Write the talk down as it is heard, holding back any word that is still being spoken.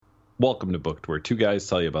Welcome to Booked, where two guys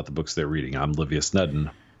tell you about the books they're reading. I'm Livius Nedden.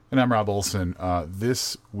 And I'm Rob Olson.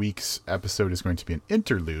 This week's episode is going to be an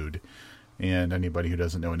interlude. And anybody who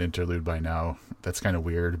doesn't know an interlude by now, that's kind of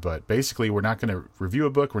weird. But basically, we're not going to review a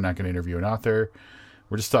book. We're not going to interview an author.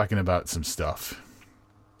 We're just talking about some stuff.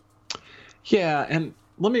 Yeah, and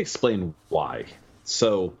let me explain why.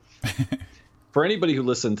 So, for anybody who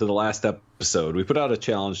listened to the last episode, we put out a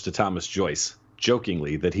challenge to Thomas Joyce,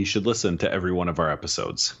 jokingly, that he should listen to every one of our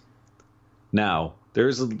episodes. Now,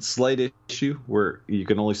 there's a slight issue where you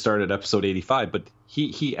can only start at episode 85, but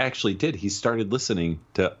he actually did. He started listening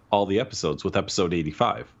to all the episodes with episode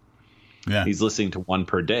 85. Yeah. He's listening to one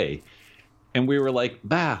per day. And we were like,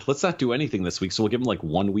 let's not do anything this week. So we'll give him like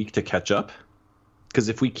 1 week to catch up. Because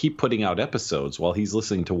if we keep putting out episodes while he's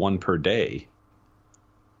listening to one per day,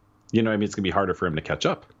 you know what I mean? It's going to be harder for him to catch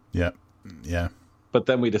up. Yeah. Yeah. But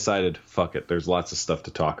then we decided, fuck it. There's lots of stuff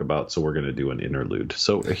to talk about, so we're going to do an interlude.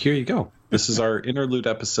 So here you go. This is our interlude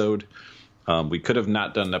episode. We could have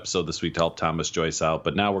not done an episode this week to help Thomas Joyce out,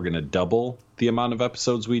 but now we're going to double the amount of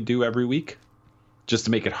episodes we do every week just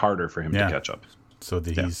to make it harder for him to catch up. So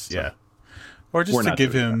that or just to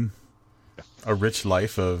give him a rich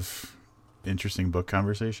life of interesting book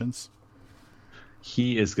conversations.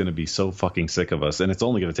 He is going to be so fucking sick of us, and it's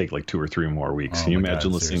only going to take like 2 or 3 more weeks. Can you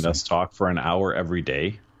imagine listening to us talk for an hour every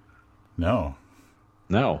day? No.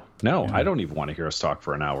 Yeah. I don't even want to hear us talk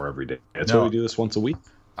for an hour every day. That's why we do this once a week.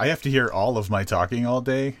 I have to hear all of my talking all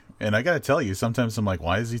day, and I got to tell you, sometimes I'm like,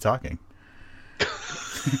 why is he talking?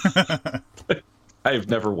 I've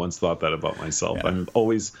never once thought that about myself. Yeah. I'm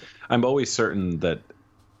always certain that,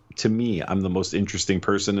 to me, I'm the most interesting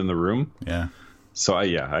person in the room. Yeah. So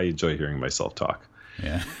I enjoy hearing myself talk.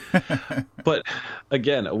 Yeah. But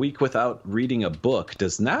again, a week without reading a book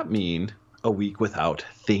does not mean a week without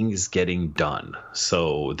things getting done.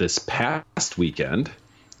 So this past weekend,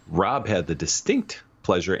 Rob had the distinct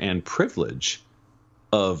pleasure and privilege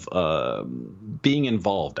of being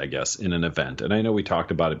involved, I guess, in an event. And I know we talked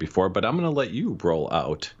about it before, but I'm going to let you roll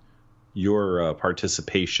out your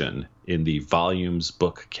participation in the Volumes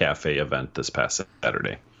Book Cafe event this past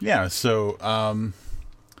Saturday. Yeah, so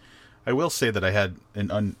I will say that I had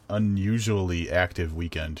an unusually active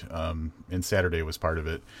weekend, and Saturday was part of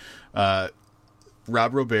it.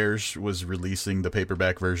 Rob Roberge was releasing the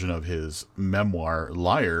paperback version of his memoir,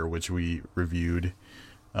 Liar, which we reviewed.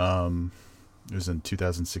 It was in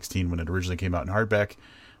 2016 when it originally came out in hardback.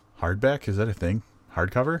 Hardback? Is that a thing?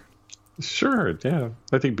 Hardcover? Sure, yeah.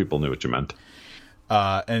 I think people knew what you meant.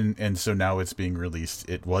 And so now it's being released.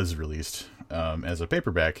 It was released as a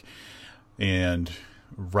paperback, and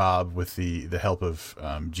Rob, with the help of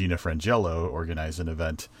Gina Frangello, organized an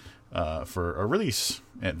event for a release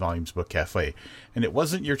at Volumes Book Cafe. And it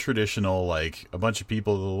wasn't your traditional, like, a bunch of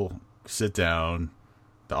people sit down,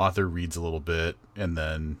 the author reads a little bit, and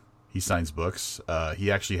then he signs books.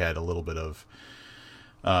 He actually had a little bit of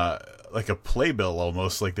like a playbill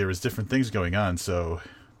almost, like there was different things going on. So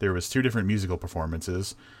there was 2 different musical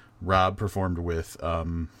performances. Rob performed with a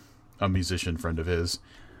musician friend of his.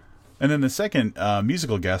 And then the second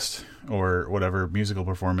musical guest, or whatever musical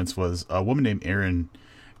performance, was a woman named Erin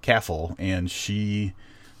Caffel. And she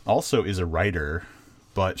also is a writer,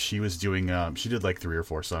 but she was doing, she did like 3 or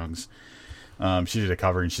 4 songs. She did a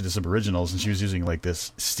cover and she did some originals, and she was using like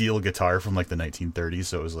this steel guitar from like the 1930s.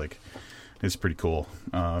 So it was like, it's pretty cool.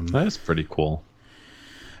 That is pretty cool.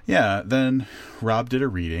 Yeah, then Rob did a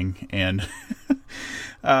reading, and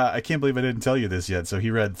I can't believe I didn't tell you this yet. So he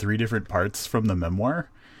read 3 different parts from the memoir,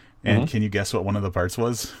 and Can you guess what one of the parts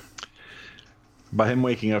was? By him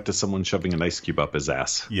waking up to someone shoving an ice cube up his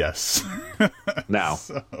ass. Yes. Now,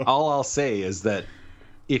 all I'll say is that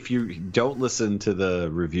if you don't listen to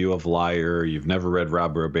the review of Liar, you've never read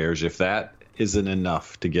Rob Roberge, if that isn't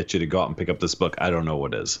enough to get you to go out and pick up this book, I don't know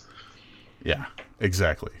what is. Yeah,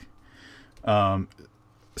 exactly.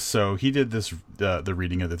 So he did this the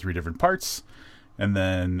reading of the 3 different parts, and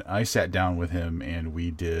then I sat down with him and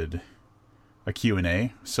we did a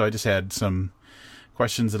Q&A. So I just had some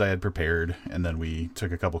questions that I had prepared, and then we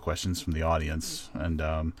took a couple questions from the audience,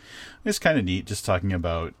 and it's kind of neat just talking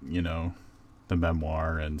about, you know, the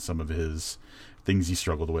memoir and some of his things he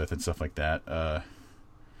struggled with and stuff like that.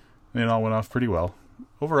 It all went off pretty well.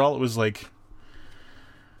 Overall, it was like,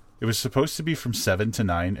 it was supposed to be from 7 to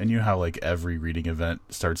 9, and you know how like every reading event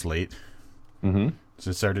starts late. Mm-hmm.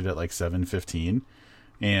 So it started at like 7:15,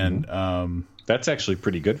 and that's actually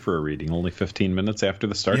pretty good for a reading. Only 15 minutes after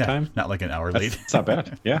the start time. Not like an hour late. It's not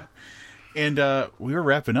bad. Yeah. And we were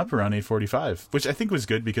wrapping up around 8:45, which I think was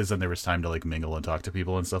good because then there was time to like mingle and talk to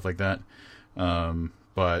people and stuff like that.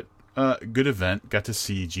 But Good event. Got to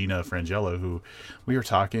see Gina Frangello, who we were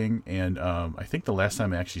talking, and I think the last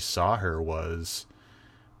time I actually saw her was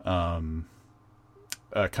coming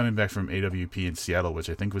back from AWP in Seattle, which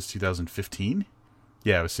I think was 2015.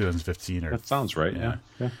 Yeah, it was 2015. That sounds right. Yeah.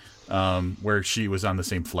 Where she was on the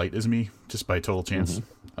same flight as me, just by total chance.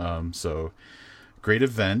 So great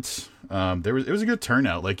event. It was a good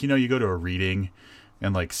turnout. Like, you go to a reading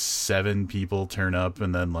and like 7 people turn up,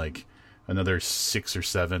 and then like another 6 or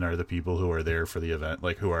 7 are the people who are there for the event,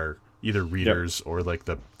 like who are either readers or like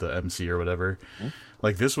the MC or whatever.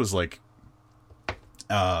 Like this was like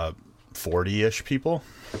 40-ish people.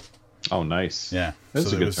 Oh, nice. Yeah.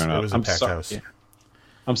 That's a good turnout. It was a packed house. Yeah.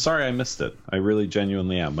 I'm sorry I missed it. I really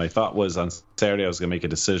genuinely am. My thought was on Saturday I was going to make a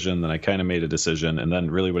decision, then I kind of made a decision, and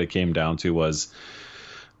then really what it came down to was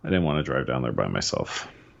I didn't want to drive down there by myself,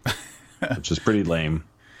 which is pretty lame.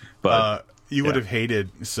 But you would have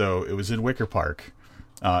hated. So it was in Wicker Park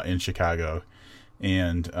in Chicago,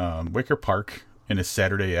 and Wicker Park in a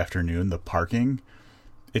Saturday afternoon, the parking,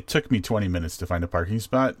 it took me 20 minutes to find a parking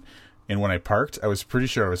spot, and when I parked, I was pretty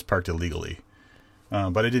sure I was parked illegally,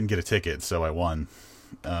 but I didn't get a ticket, so I won.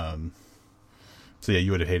 So yeah,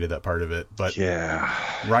 you would have hated that part of it. But yeah,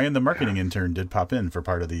 Ryan, the marketing intern, did pop in for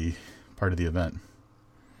part of the event.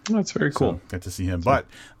 That's very cool. So, got to see him. But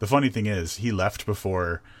the funny thing is, he left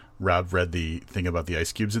before Rob read the thing about the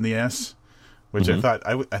ice cubes in the ass, which I thought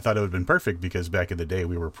it would have been perfect, because back in the day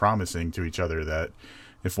we were promising to each other that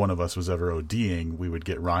if one of us was ever ODing, we would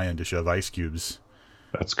get Ryan to shove ice cubes.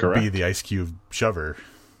 That's correct. Be the ice cube shover.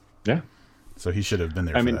 Yeah. So he should have been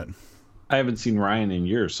there for that. I haven't seen Ryan in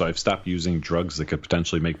years, so I've stopped using drugs that could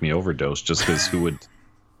potentially make me overdose, just because who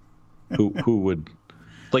would,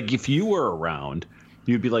 like, if you were around,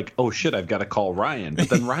 you'd be like, oh shit, I've got to call Ryan, but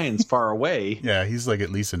then Ryan's far away. Yeah, he's like at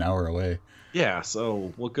least an hour away. Yeah,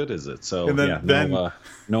 so what good is it? So and then,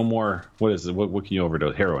 no more, what is it? What can you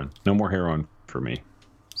overdose? Heroin. No more heroin for me.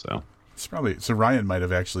 So it's probably, so Ryan might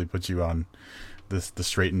have actually put you on the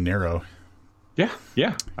straight and narrow.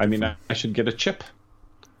 Yeah. I mean, I should get a chip.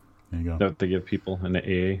 There you go. That they give people in the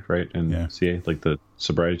AA, right? And CA, like the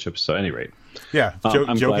sobriety chips. So, at any rate. Yeah,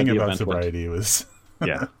 joking about sobriety was...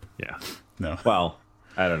 Yeah. No. Well,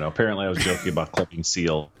 I don't know. Apparently, I was joking about clipping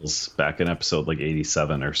seals back in episode like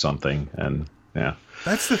 87 or something. And, yeah.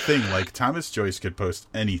 That's the thing. Like, Thomas Joyce could post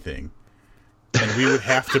anything, and we would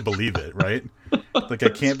have to believe it, right? Like, I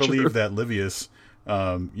can't believe that Livius,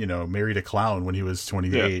 married a clown when he was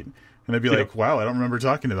 28. Yeah. And I'd be like, wow, I don't remember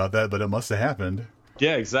talking about that, but it must have happened.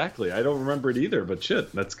 Yeah, exactly. I don't remember it either, but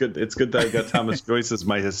shit, that's good. It's good that I got Thomas Joyce as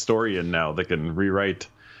my historian now that can rewrite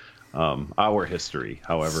our history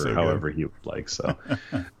however he would like. So,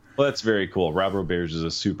 well, that's very cool. Rob Roberge is a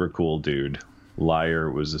super cool dude. Liar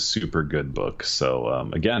was a super good book. So,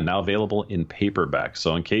 again, now available in paperback.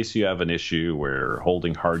 So in case you have an issue where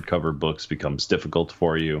holding hardcover books becomes difficult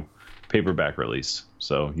for you, paperback release.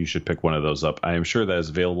 So you should pick one of those up. I am sure that is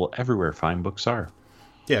available everywhere fine books are.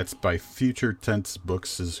 Yeah, it's by Future Tense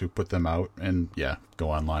Books is who put them out. And yeah,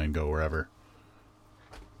 go online, go wherever.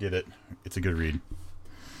 Get it. It's a good read.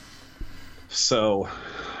 So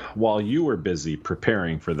while you were busy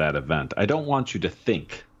preparing for that event, I don't want you to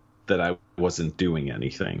think that I wasn't doing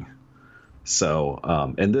anything. So,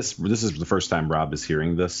 and this is the first time Rob is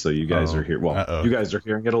hearing this. So you guys are here. Well, you guys are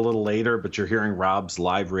hearing it a little later, but you're hearing Rob's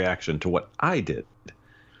live reaction to what I did.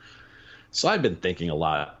 So I've been thinking a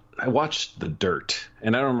lot. I watched The Dirt,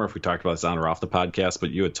 and I don't remember if we talked about this on or off the podcast,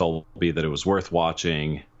 but you had told me that it was worth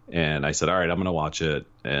watching. And I said, all right, I'm going to watch it.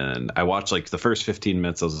 And I watched like the first 15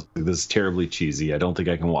 minutes. I was like, this is terribly cheesy. I don't think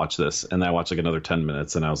I can watch this. And then I watched like another 10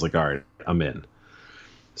 minutes and I was like, all right, I'm in.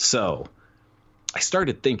 So I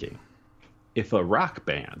started thinking, if a rock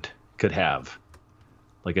band could have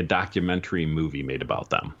like a documentary movie made about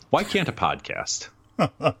them, why can't a podcast?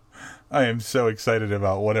 I am so excited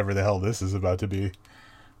about whatever the hell this is about to be.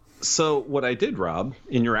 So what I did, Rob,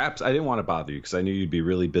 in your apps, I didn't want to bother you because I knew you'd be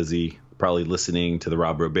really busy, probably listening to the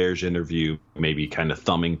Rob Roberge interview, maybe kind of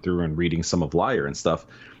thumbing through and reading some of Liar and stuff,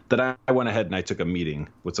 that I went ahead and I took a meeting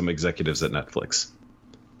with some executives at Netflix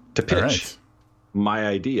to pitch my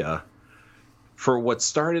idea for what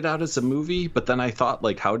started out as a movie, but then I thought,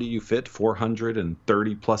 like, how do you fit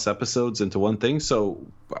 430 plus episodes into one thing? So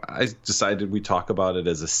I decided we talk about it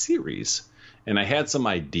as a series, and I had some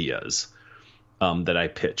ideas that I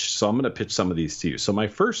pitched. So I'm going to pitch some of these to you. So my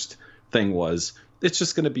first thing was, it's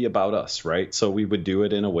just going to be about us, right? So we would do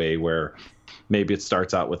it in a way where maybe it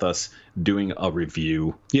starts out with us doing a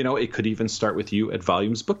review. You know, it could even start with you at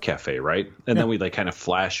Volumes Book Cafe, right? And then we like kind of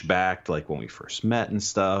flash back to like when we first met and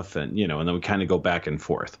stuff. And, you know, and then we kind of go back and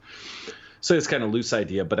forth. So it's kind of loose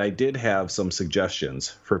idea, but I did have some suggestions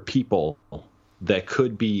for people that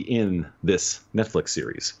could be in this Netflix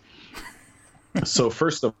series. So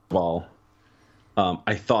first of all,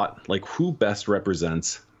 I thought, like, who best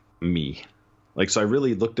represents me? Like, so I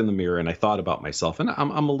really looked in the mirror and I thought about myself, and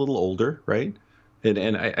I'm a little older, right?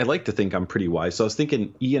 And I like to think I'm pretty wise. So I was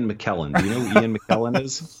thinking Ian McKellen. Do you know who Ian McKellen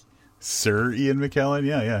is? Sir Ian McKellen?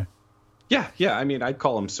 Yeah. Yeah. I mean, I'd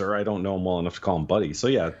call him sir. I don't know him well enough to call him buddy. So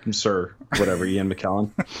yeah, sir, whatever, Ian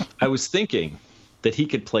McKellen. I was thinking that he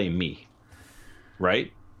could play me,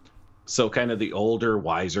 right? So kind of the older,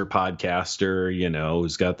 wiser podcaster,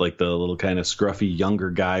 who's got like the little kind of scruffy younger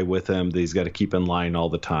guy with him that he's got to keep in line all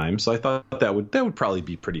the time. So I thought that would probably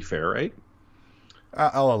be pretty fair, right?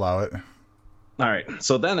 I'll allow it. All right.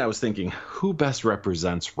 So then I was thinking, who best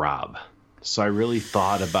represents Rob? So I really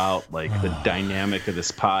thought about like the dynamic of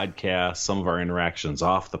this podcast, some of our interactions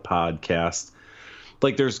off the podcast.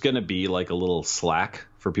 Like there's going to be like a little Slack.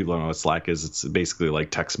 For people who don't know what Slack is, it's basically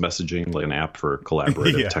like text messaging, like an app for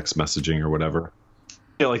collaborative text messaging or whatever.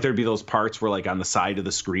 Like there'd be those parts where like on the side of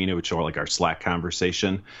the screen, it would show like our Slack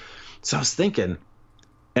conversation. So I was thinking,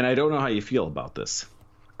 and I don't know how you feel about this.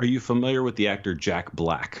 Are you familiar with the actor Jack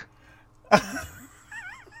Black?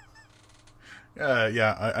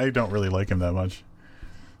 Yeah, I don't really like him that much.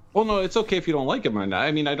 Well, no, it's okay if you don't like him or not.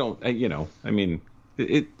 I mean,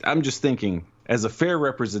 I'm just thinking, as a fair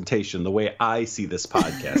representation, the way I see this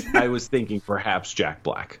podcast, I was thinking perhaps Jack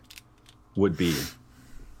Black would be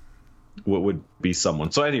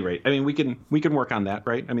someone. So at any rate, I mean, we can work on that,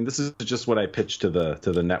 right? I mean, this is just what I pitched to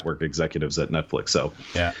the network executives at Netflix. So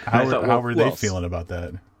yeah, how were they feeling about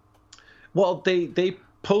that? Well, they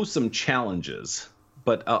posed some challenges,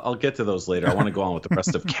 but I'll get to those later. I want to go on with the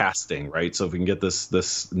rest of casting, right? So if we can get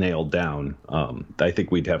this nailed down, I think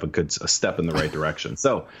we'd have a step in the right direction.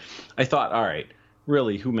 So I thought, all right,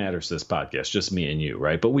 really, who matters this podcast? Just me and you,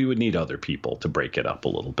 right? But we would need other people to break it up a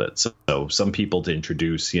little bit. So some people to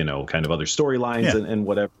introduce, kind of other storylines and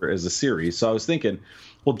whatever as a series. So I was thinking,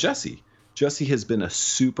 well, Jesse has been a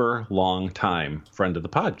super long time friend of the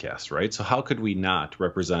podcast, right? So how could we not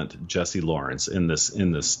represent Jesse Lawrence in this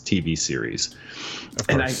TV series?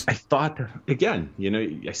 And I thought, again,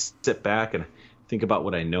 I sit back and think about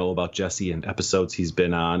what I know about Jesse and episodes he's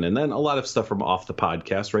been on, and then a lot of stuff from off the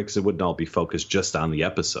podcast, right? Because it wouldn't all be focused just on the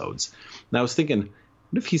episodes. And I was thinking,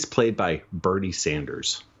 what if he's played by Bernie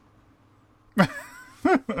Sanders? I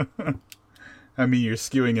mean, you're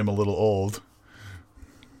skewing him a little old.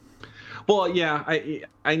 Well, yeah,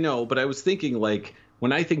 I know, but I was thinking, like,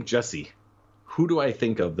 when I think Jesse, who do I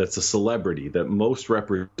think of that's a celebrity that most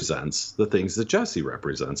represents the things that Jesse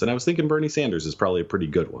represents? And I was thinking Bernie Sanders is probably a pretty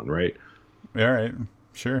good one, right? All right,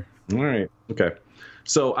 sure. All right, okay.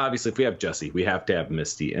 So obviously, if we have Jesse, we have to have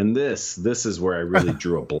Misty, and this is where I really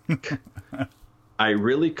drew a blank. I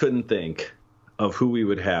really couldn't think of who we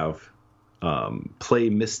would have play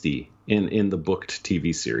Misty in the booked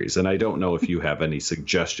TV series, and I don't know if you have any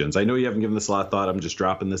suggestions. I know you haven't given this a lot of thought. I'm just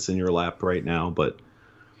dropping this in your lap right now, but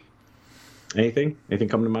anything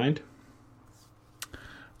come to mind?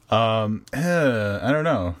 I don't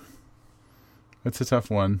know. That's a tough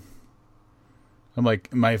one. I'm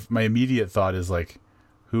like, my immediate thought is like,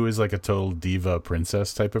 who is like a total diva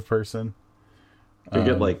princess type of person? You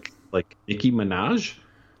get like Nicki Minaj.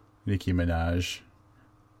 Nicki Minaj.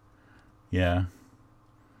 Yeah.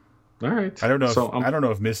 All right. I don't know. I don't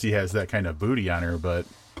know if Misty has that kind of booty on her, but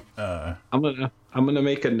I'm gonna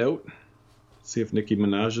make a note. See if Nicki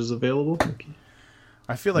Minaj is available.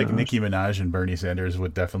 I feel like Nicki Minaj and Bernie Sanders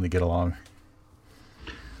would definitely get along.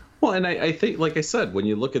 Well, and I think, like I said, when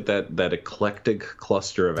you look at that eclectic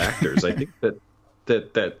cluster of actors, I think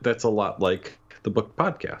that's a lot like the book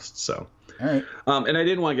podcast. So, all right. And I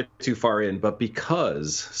didn't want to get too far in, but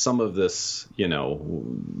because some of this,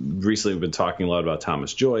 recently we've been talking a lot about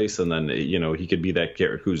Thomas Joyce, and then he could be that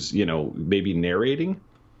character who's maybe narrating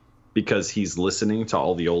because he's listening to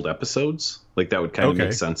all the old episodes. Like that would kind of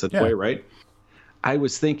make sense in a way, right? I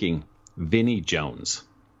was thinking Vinnie Jones.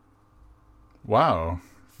 Wow.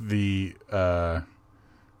 The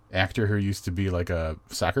actor who used to be like a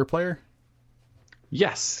soccer player?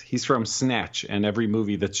 Yes, he's from Snatch, and every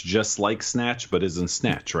movie that's just like Snatch but isn't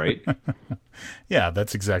Snatch, right? Yeah,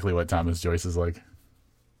 that's exactly what Thomas Joyce is like.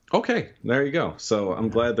 Okay, there you go. So I'm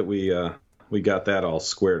glad that we got that all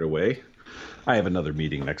squared away. I have another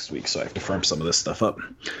meeting next week, so I have to firm some of this stuff up.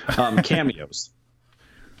 Cameos.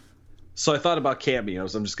 So I thought about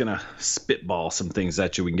cameos. I'm just going to spitball some things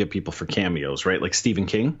at you. We can get people for cameos, right? Like Stephen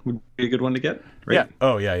King would be a good one to get, right? Yeah.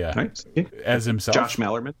 Oh, yeah. Right? As himself? Josh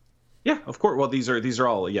Mallerman. Yeah, of course. Well, these are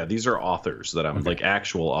all these are authors that I'm like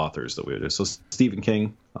actual authors that we would do. So Stephen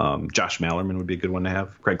King, Josh Malerman would be a good one to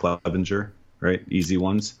have. Craig Clevenger, right? Easy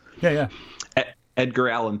ones. Yeah. Edgar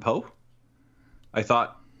Allan Poe. I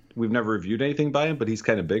thought we've never reviewed anything by him, but he's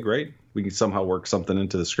kind of big, right? We can somehow work something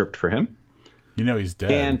into the script for him. You know he's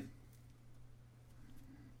dead. And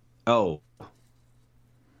Edgar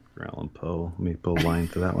Allan Poe. Let me put a line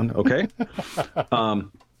to that one. Okay.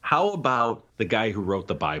 How about the guy who wrote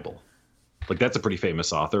the Bible? Like, that's a pretty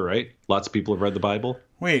famous author, right? Lots of people have read the Bible.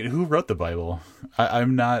 Wait, who wrote the Bible?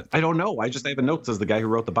 I'm not... I don't know. I just have a note that says the guy who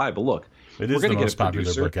wrote the Bible. Look, it is the most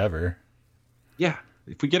popular book ever. Yeah.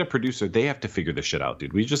 If we get a producer, they have to figure this shit out,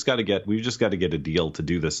 dude. We just got to get a deal to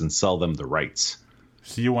do this and sell them the rights.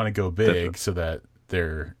 So you want to go big so that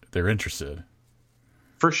they're interested.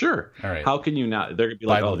 For sure. All right. How can you not? They're going to be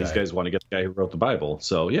like, Bible these guy. guys want to get the guy who wrote the Bible.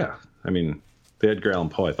 So, yeah. I mean, the Edgar Allan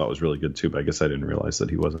Poe I thought was really good, too, but I guess I didn't realize that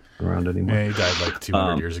he wasn't around anymore. Yeah, he died like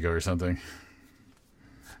 200 years ago or something.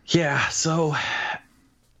 Yeah, so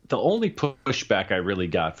the only pushback I really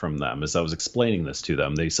got from them as I was explaining this to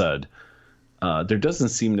them, they said, there doesn't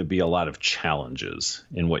seem to be a lot of challenges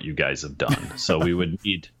in what you guys have done. So we would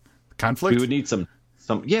need conflict. We would need some.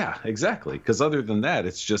 Yeah, exactly. Because other than that,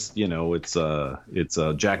 it's just it's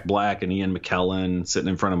Jack Black and Ian McKellen sitting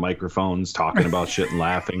in front of microphones talking about shit and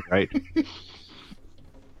laughing, right?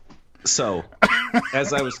 So,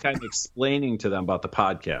 as I was kind of explaining to them about the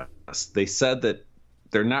podcast, they said that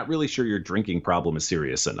they're not really sure your drinking problem is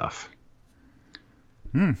serious enough.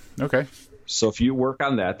 Okay. So if you work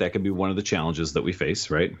on that, that could be one of the challenges that we face,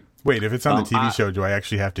 right? Wait, if it's on the TV show, do I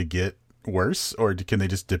actually have to get worse, or can they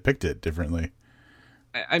just depict it differently?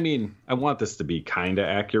 I mean, I want this to be kind of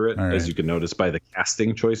accurate, right. as you can notice by the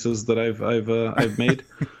casting choices that I've made.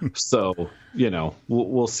 So,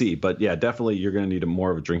 we'll see. But yeah, definitely you're going to need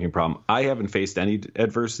more of a drinking problem. I haven't faced any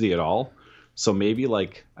adversity at all. So maybe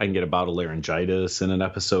like I can get a bout of laryngitis in an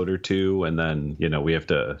episode or two, and then we have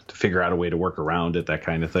to figure out a way to work around it, that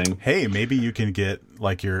kind of thing. Hey, maybe you can get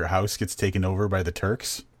like your house gets taken over by the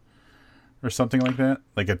Turks, or something like that,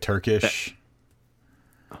 like a Turkish,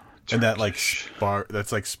 and that like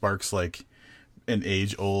sparks like an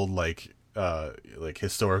age old like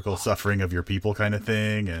historical suffering of your people kind of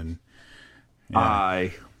thing, and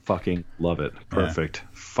I fucking love it. Perfect. Yeah.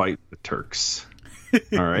 Fight the Turks.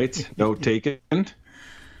 All right, note taken.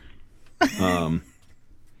 And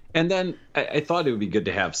then I thought it would be good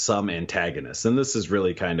to have some antagonists, and this is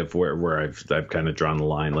really kind of where I've kind of drawn the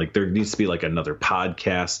line. Like there needs to be like another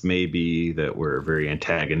podcast maybe that we're very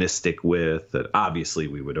antagonistic with, that obviously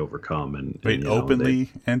we would overcome. And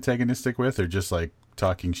openly antagonistic with, or just like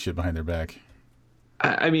talking shit behind their back?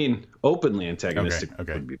 I mean, openly antagonistic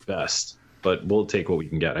would be best. But we'll take what we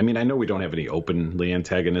can get. I mean, I know we don't have any openly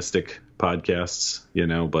antagonistic podcasts,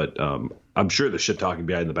 but I'm sure the shit talking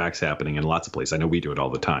behind the back's happening in lots of places. I know we do it all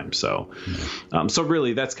the time. So, so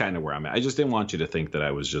really, that's kind of where I'm at. I just didn't want you to think that I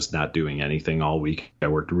was just not doing anything all week. I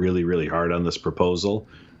worked really, really hard on this proposal,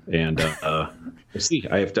 and we'll see.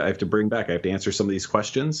 I have to answer some of these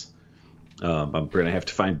questions. I'm going to have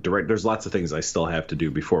to find direct. There's lots of things I still have to do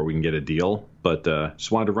before we can get a deal, but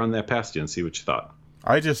just wanted to run that past you and see what you thought.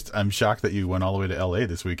 I'm shocked that you went all the way to LA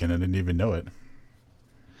this weekend and didn't even know it.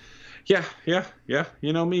 Yeah.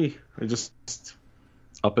 You know me. I just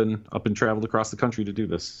up and traveled across the country to do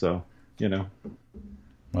this. So,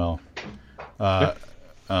 Well,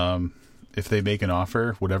 if they make an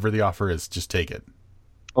offer, whatever the offer is, just take it.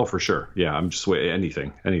 Oh, for sure. Yeah, I'm just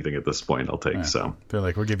waiting. Anything at this point, I'll take. Yeah. So they're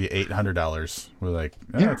like, we'll give you $800. We're like,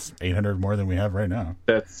 it's $800 more than we have right now.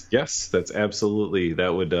 That's absolutely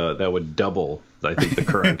that would double, I think, the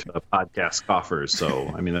current podcast coffers. So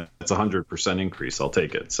I mean, that's 100% increase. I'll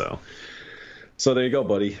take it. So there you go,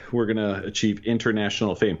 buddy. We're gonna achieve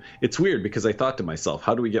international fame. It's weird because I thought to myself,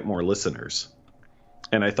 how do we get more listeners?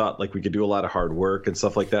 And I thought like we could do a lot of hard work and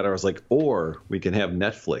stuff like that. I was like, or we can have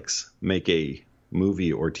Netflix make a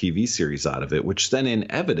movie or TV series out of it, which then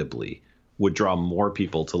inevitably would draw more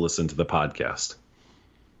people to listen to the podcast.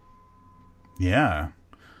 Yeah.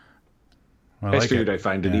 I figured I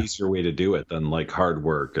find an easier way to do it than like hard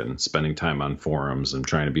work and spending time on forums and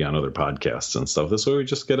trying to be on other podcasts and stuff. This way we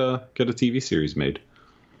just get a TV series made.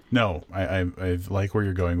 No, I like where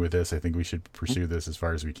you're going with this. I think we should pursue this as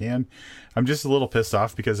far as we can. I'm just a little pissed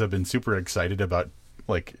off because I've been super excited about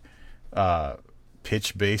like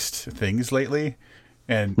pitch-based things lately,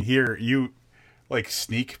 and here you like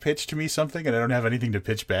sneak pitch to me something and I don't have anything to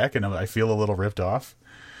pitch back, and I feel a little ripped off.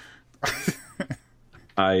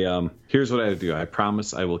 Here's what I do. I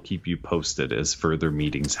promise I will keep you posted as further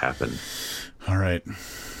meetings happen. All right,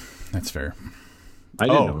 that's fair. I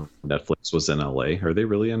didn't know Netflix was in LA. Are they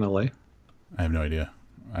really in LA? I have no idea.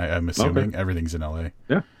 I'm assuming everything's in LA.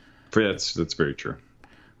 Yeah, that's very true.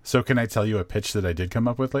 So can I tell you a pitch that I did come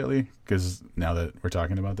up with lately? Because now that we're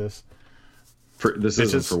talking about this. This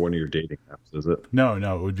isn't for one of your dating apps, is it? No,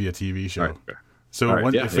 it would be a TV show. Right, okay. So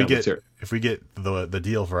if we get the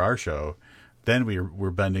deal for our show, then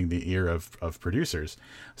we're bending the ear of producers.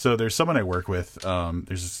 So there's someone I work with.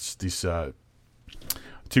 There's these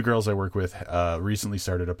two girls I work with recently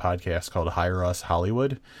started a podcast called Hire Us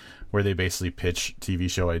Hollywood, where they basically pitch TV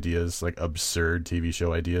show ideas, like absurd TV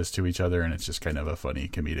show ideas, to each other, and it's just kind of a funny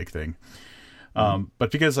comedic thing.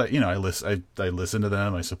 But because I listen to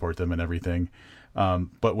them, I support them and everything.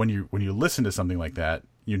 But when you listen to something like that,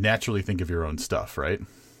 you naturally think of your own stuff, right?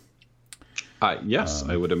 Yes,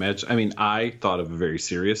 I would imagine. I mean, I thought of a very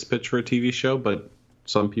serious pitch for a TV show, but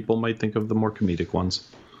some people might think of the more comedic ones.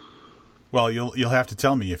 Well, you'll have to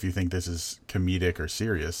tell me if you think this is comedic or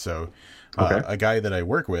serious. So, okay. A guy that I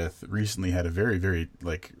work with recently had a very, very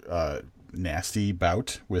nasty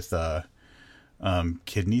bout with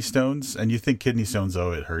kidney stones. And you think kidney stones,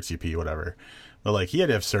 it hurts you pee, whatever. But he had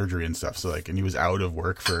to have surgery and stuff. So and he was out of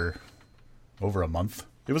work for over a month.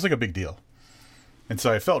 It was a big deal. And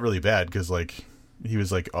so I felt really bad because he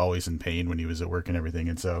was always in pain when he was at work and everything.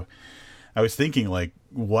 And so I was thinking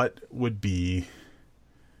what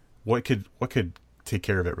could take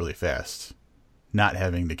care of it really fast? Not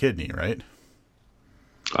having the kidney, right?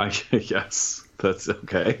 Yes, that's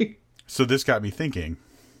okay. So this got me thinking,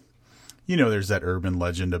 there's that urban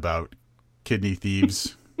legend about kidney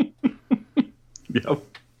thieves. Yep.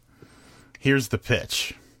 Here's the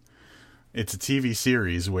pitch. It's a TV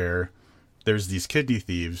series where there's these kidney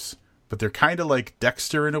thieves, but they're kind of like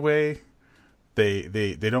Dexter in a way.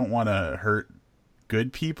 They don't want to hurt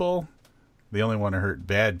good people. They only want to hurt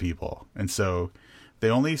bad people. And so they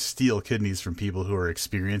only steal kidneys from people who are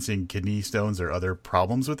experiencing kidney stones or other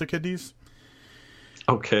problems with their kidneys.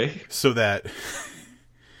 Okay. So that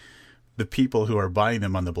the people who are buying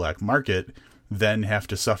them on the black market then have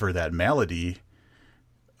to suffer that malady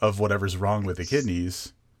of whatever's wrong with the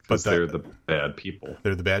kidneys. But they're the bad people.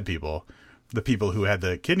 They're the bad people. The people who had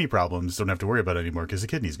the kidney problems don't have to worry about it anymore because the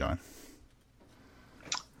kidney's gone.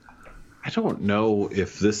 I don't know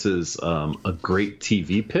if this is a great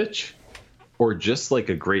TV pitch or just a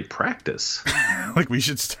great practice. We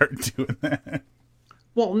should start doing that.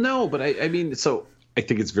 Well, no, but I mean, so I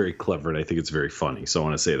think it's very clever and I think it's very funny. So I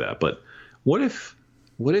want to say that. But what if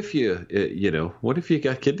you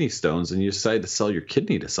got kidney stones and you decide to sell your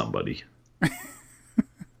kidney to somebody?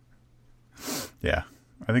 Yeah,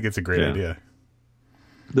 I think it's a great idea.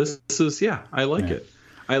 This is, I like it.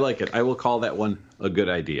 I like it. I will call that one a good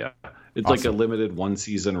idea. It's awesome. A limited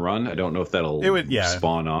 1-season run. I don't know if that'll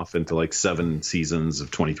spawn off into 7 seasons of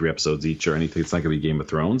 23 episodes each or anything. It's not going to be Game of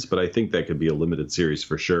Thrones, but I think that could be a limited series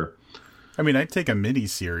for sure. I mean, I'd take a mini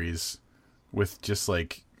series with just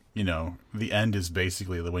the end is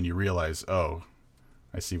basically when you realize, oh,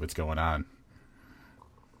 I see what's going on.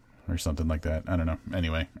 Or something like that. I don't know.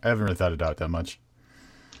 Anyway, I haven't really thought it out that much.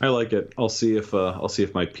 I like it. I'll see if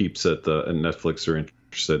my peeps at Netflix are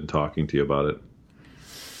interested in talking to you about it.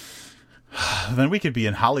 Then we could be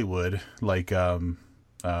in Hollywood, some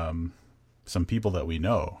people that we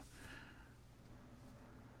know.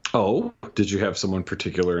 Oh, did you have someone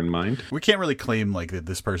particular in mind? We can't really claim that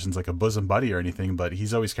this person's a bosom buddy or anything, but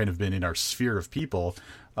he's always kind of been in our sphere of people.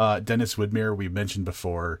 Dennis Widmere, we mentioned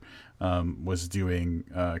before, was doing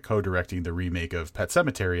co-directing the remake of Pet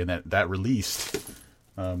Sematary, and that released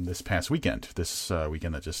this weekend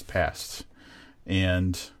that just passed.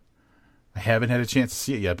 And I haven't had a chance to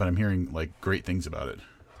see it yet, but I'm hearing great things about it.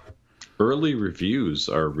 Early reviews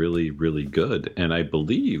are really, really good, and I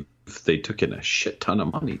believe they took in a shit ton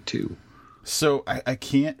of money too. So I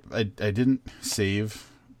didn't save.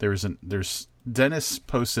 There's Dennis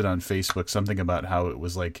posted on Facebook something about how it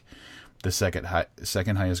was the second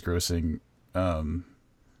highest grossing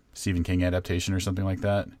Stephen King adaptation or something like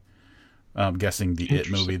that. I'm guessing the It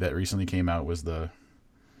movie that recently came out was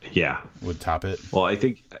would top it. Well, I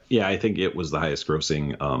think it was the highest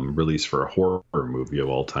grossing release for a horror movie of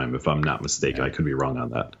all time, if I'm not mistaken. Yeah. I could be wrong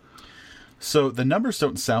on that. So the numbers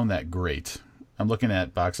don't sound that great. I'm looking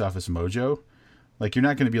at Box Office Mojo. You're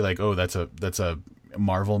not going to be oh, that's a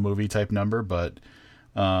Marvel movie type number, but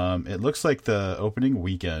it looks like the opening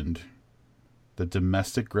weekend, the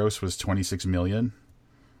domestic gross was 26 million,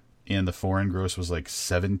 and the foreign gross was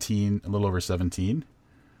 17, a little over 17.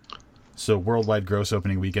 So worldwide gross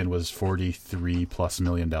opening weekend was $43+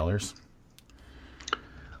 million.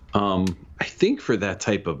 I think for that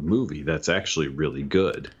type of movie, that's actually really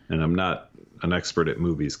good. And I'm not an expert at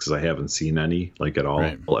movies because I haven't seen any like at all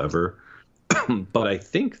Right. ever. But I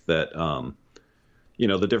think that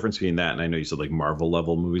the difference between that and I know you said like Marvel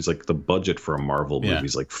level movies, like the budget for a Marvel movie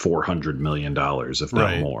is like $400 million, if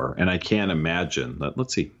not more. And I can't imagine that.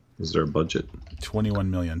 Let's see, is there a budget?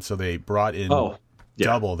 21 million. So they brought in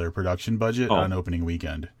double their production budget on opening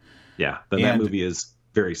weekend. Yeah, then that movie is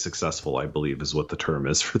very successful, I believe, is what the term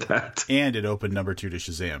is for that. And it opened number 2 to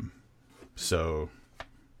Shazam. So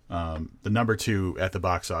the number 2 at the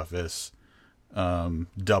box office,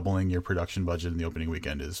 doubling your production budget in the opening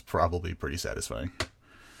weekend is probably pretty satisfying.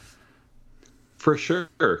 For sure.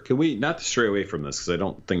 Can we not to stray away from this because I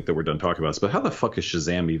don't think that we're done talking about this, but how the fuck is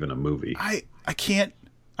Shazam even a movie? I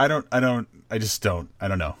don't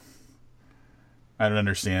know. I don't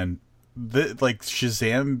understand like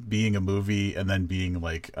Shazam being a movie and then being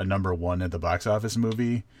like a number 1 at the box office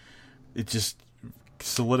movie. It just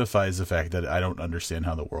solidifies the fact that I don't understand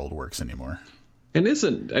how the world works anymore. And this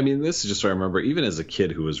is just what I remember, even as a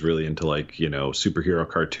kid who was really into like, superhero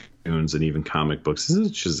cartoons and even comic books,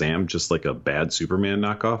 isn't Shazam just like a bad Superman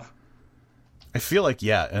knockoff? I feel like,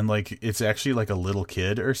 yeah. And like, it's actually like a little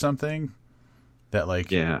kid or something that like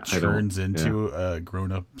turns into a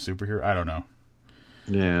grown up superhero. I don't know.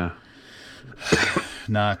 Yeah.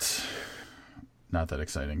 Not that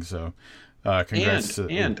exciting. So, congrats.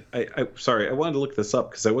 I sorry, I wanted to look this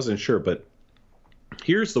up because I wasn't sure, but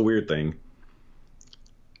here's the weird thing.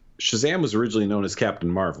 Shazam was originally known as Captain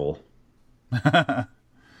Marvel. And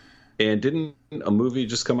didn't a movie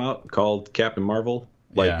just come out called Captain Marvel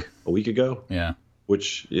a week ago? Yeah.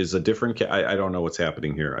 Which is a different... I don't know what's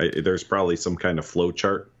happening here. There's probably some kind of flow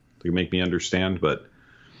chart to make me understand, but...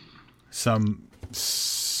 Some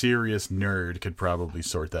serious nerd could probably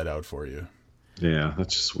sort that out for you. Yeah,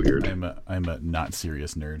 that's just weird. I'm a not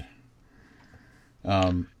serious nerd.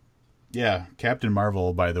 Yeah, Captain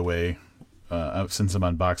Marvel, by the way... since I'm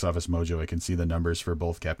on Box Office Mojo, I can see the numbers for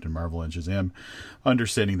both Captain Marvel and Shazam.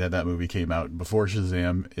 Understanding that movie came out before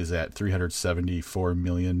Shazam is at 374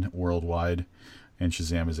 million worldwide, and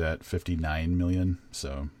Shazam is at 59 million.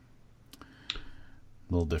 So a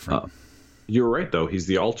little different. You're right, though. He's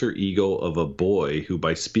the alter ego of a boy who,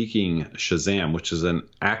 by speaking Shazam, which is an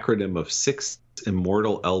acronym of 6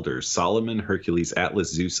 immortal elders, Solomon, Hercules,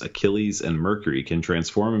 Atlas, Zeus, Achilles, and Mercury, can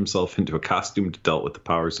transform himself into a costumed adult with the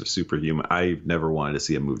powers of superhuman. I've never wanted to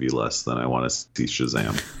see a movie less than I want to see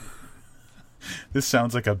Shazam. This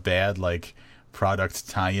sounds like a bad like product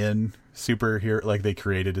tie-in superhero. Like they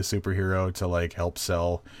created a superhero to like help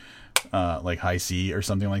sell like High C or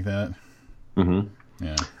something like that. Mm-hmm.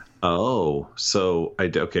 Yeah. Oh, so I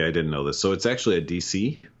didn't know this. So it's actually a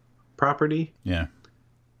DC property. Yeah.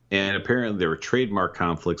 And apparently there were trademark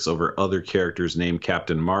conflicts over other characters named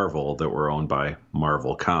Captain Marvel that were owned by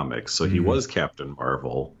Marvel Comics. So he was Captain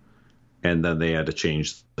Marvel, and then they had to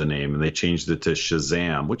change the name, and they changed it to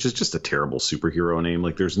Shazam, which is just a terrible superhero name.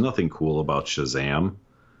 Like, there's nothing cool about Shazam.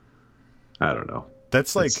 I don't know.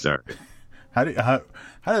 That's like, how did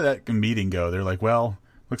that meeting go? They're like, well,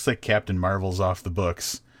 looks like Captain Marvel's off the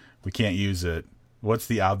books. We can't use it. What's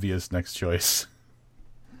the obvious next choice?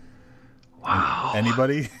 Wow.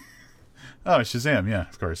 Anybody? Oh, Shazam. Yeah,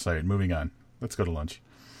 of course. All right, moving on. Let's go to lunch.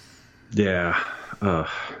 Yeah.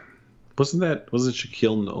 Wasn't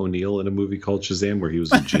Shaquille O'Neal in a movie called Shazam where he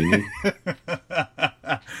was a genie?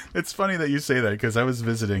 It's funny that you say that because I was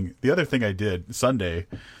visiting. The other thing I did Sunday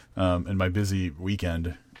in my busy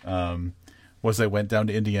weekend was I went down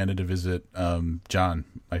to Indiana to visit John,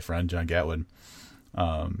 my friend, John Gatwood.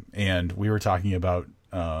 And we were talking about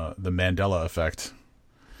the Mandela effect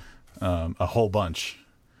a whole bunch.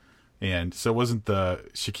 And so it wasn't the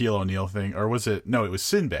Shaquille O'Neal thing, or was it? No, it was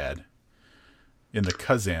Sinbad in the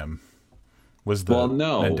Kazam. Was the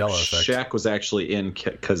Mandela effect. Shaq was actually in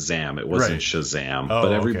Kazam. It wasn't Shazam.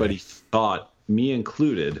 But everybody thought, me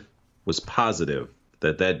included, was positive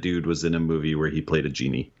that dude was in a movie where he played a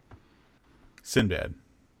genie. Sinbad,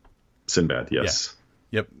 yes.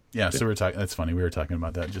 Yeah. Yep. Yeah, so we're talking. That's funny. We were talking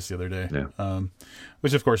about that just the other day. Yeah.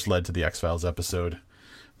 Which of course led to the X-Files episode,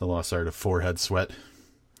 The Lost Art of Forehead Sweat.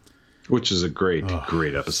 Which is a great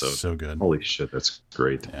episode. So good. Holy shit, that's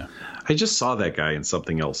great. Yeah. I just saw that guy in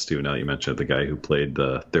something else too. Now you mentioned the guy who played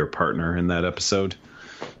their partner in that episode.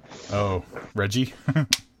 Oh, Reggie?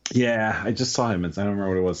 Yeah, I just saw him. I don't remember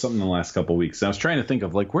what it was. Something in the last couple of weeks. And I was trying to think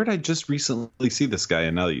of like, where did I just recently see this guy?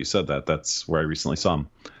 And now that you said that, that's where I recently saw him.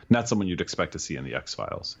 Not someone you'd expect to see in the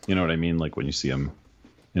X-Files. You know what I mean? Like when you see him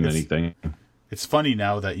in anything. It's funny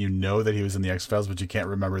now that you know that he was in the X-Files, but you can't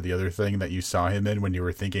remember the other thing that you saw him in when you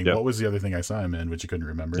were thinking, what was the other thing I saw him in, which you couldn't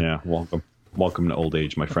remember. Yeah, welcome to old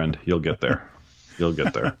age, my friend. You'll get there. You'll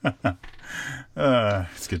get there.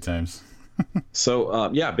 It's good times.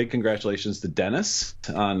 So, yeah, big congratulations to Dennis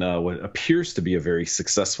on what appears to be a very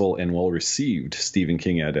successful and well-received Stephen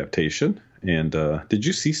King adaptation. And did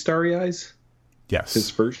you see Starry Eyes? Yes. His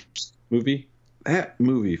first movie? That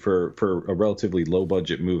movie, for a relatively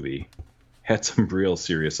low-budget movie, had some real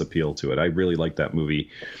serious appeal to it. I really liked that movie.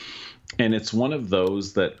 And it's one of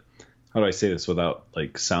those that, how do I say this without,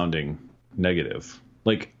 like, sounding negative?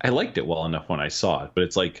 Like, I liked it well enough when I saw it, but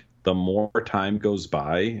it's like, the more time goes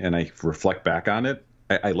by and I reflect back on it,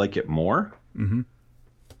 I like it more. Mm-hmm.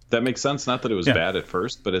 That makes sense. Not that it was bad at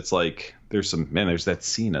first, but it's like there's that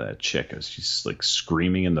scene of that chick. She's like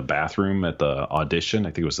screaming in the bathroom at the audition. I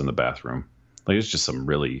think it was in the bathroom. Like, it's just some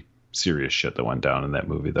really serious shit that went down in that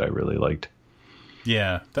movie that I really liked.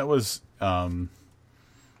 Yeah, that was. And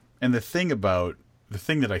the thing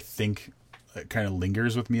that I think kind of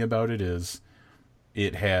lingers with me about it is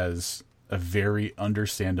it has a very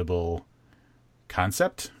understandable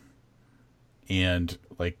concept, and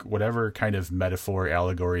like whatever kind of metaphor,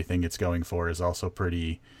 allegory thing it's going for is also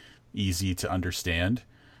pretty easy to understand,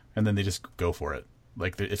 and then they just go for it.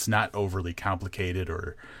 Like, it's not overly complicated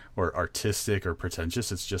or artistic or pretentious.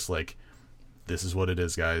 It's just like, this is what it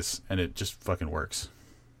is, guys, and it just fucking works.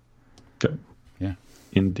 Okay. Yeah,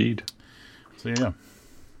 indeed. So yeah,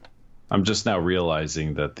 I'm just now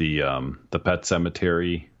realizing that the Pet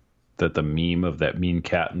Cemetery, that the meme of that mean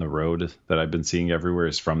cat in the road that I've been seeing everywhere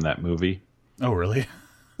is from that movie. Oh, really?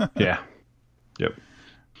 Yeah. Yep.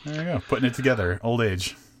 There you go. Putting it together. Old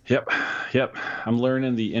age. Yep. I'm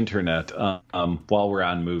learning the internet while we're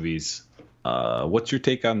on movies. What's your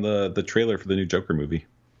take on the trailer for the new Joker movie?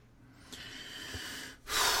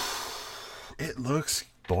 It looks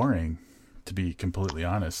boring, to be completely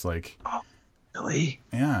honest. Like, oh, really?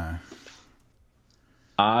 Yeah.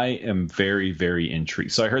 I am very, very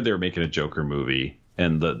intrigued. So I heard they were making a Joker movie,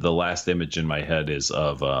 and the last image in my head is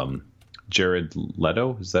of Jared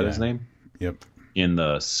Leto. Is that his name? Yep. In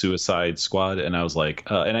the Suicide Squad. And I was like,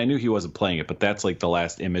 and I knew he wasn't playing it, but that's like the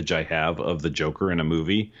last image I have of the Joker in a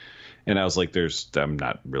movie. And I was like, I'm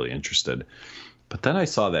not really interested. But then I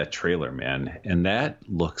saw that trailer, man, and that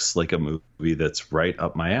looks like a movie that's right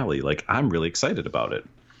up my alley. Like, I'm really excited about it.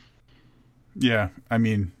 Yeah, I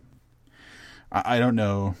mean, I don't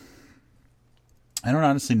know. I don't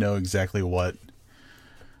honestly know exactly what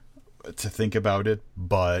to think about it,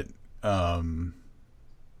 but I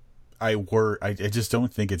just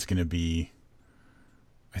don't think it's going to be.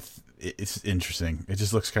 It's interesting. It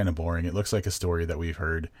just looks kind of boring. It looks like a story that we've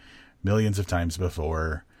heard millions of times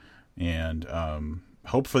before, and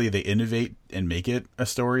hopefully they innovate and make it a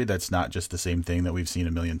story that's not just the same thing that we've seen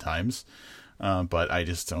a million times. But I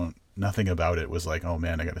just don't. Nothing about it was like, oh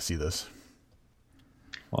man, I got to see this.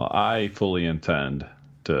 Well, I fully intend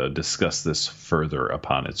to discuss this further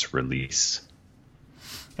upon its release.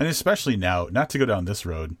 And especially now, not to go down this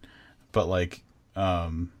road, but like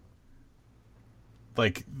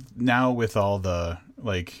now with all the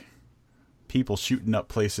like people shooting up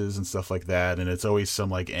places and stuff like that, and it's always some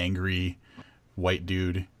like angry white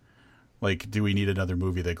dude. Like, do we need another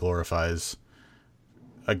movie that glorifies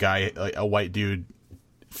a guy, like a white dude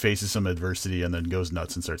faces some adversity and then goes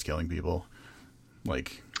nuts and starts killing people?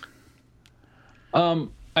 Like,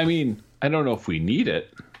 I mean, I don't know if we need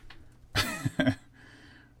it.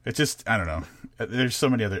 It's just, I don't know. There's so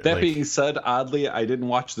many other. That being said, oddly, I didn't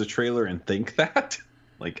watch the trailer and think that.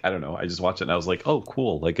 Like, I don't know. I just watched it and I was like, oh,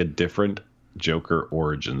 cool. Like a different Joker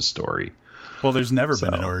origin story. Well, there's never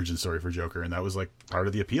been an origin story for Joker, and that was like part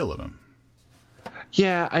of the appeal of him.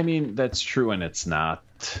 Yeah, I mean, that's true, and it's not.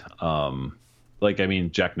 Like, I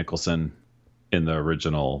mean, Jack Nicholson in the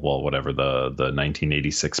original, well, whatever, the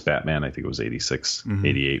 1986 Batman, I think it was 86,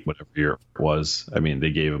 88, whatever year it was. I mean, they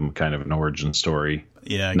gave him kind of an origin story.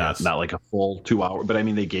 Yeah, not like a full 2 hour, but I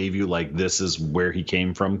mean, they gave you like, this is where he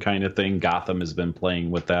came from kind of thing. Gotham has been playing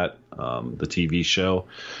with that, the TV show.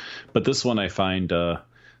 But this one I find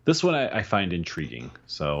intriguing.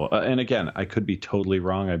 So, and again, I could be totally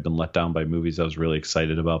wrong. I've been let down by movies I was really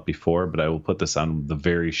excited about before, but I will put this on the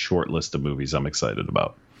very short list of movies I'm excited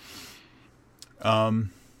about.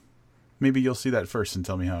 Maybe you'll see that first and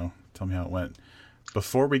tell me how it went.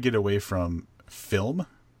 Before we get away from film,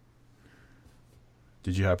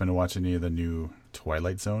 did you happen to watch any of the new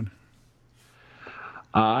Twilight Zone?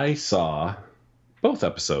 I saw both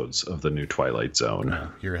episodes of the new Twilight Zone. Oh,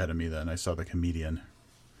 you're ahead of me then. I saw The Comedian.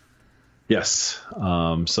 Yes.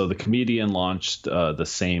 So The Comedian launched the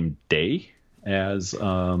same day as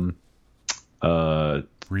Nightmare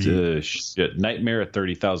at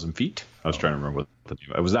 30,000 Feet. I was trying to remember what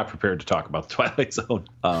I was not prepared to talk about the Twilight Zone.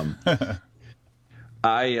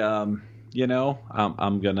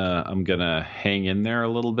 I'm gonna hang in there a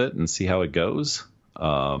little bit and see how it goes.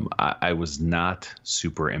 I was not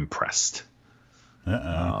super impressed.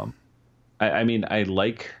 I mean, I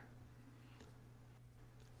like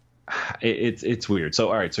it's weird. So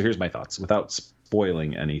all right, so here's my thoughts without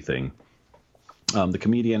spoiling anything. The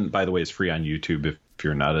Comedian, by the way, is free on YouTube. If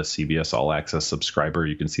you're not a CBS All Access subscriber,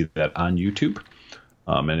 you can see that on YouTube.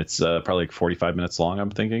 And it's probably like 45 minutes long,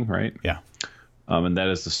 I'm thinking, right? Yeah. And that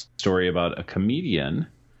is the story about a comedian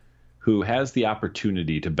who has the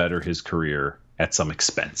opportunity to better his career at some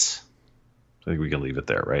expense. I think we can leave it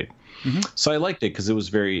there, right? Mm-hmm. So I liked it because it was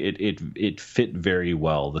it fit very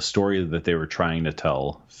well. The story that they were trying to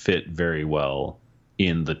tell fit very well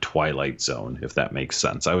in the Twilight Zone, if that makes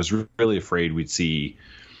sense. I was really afraid we'd see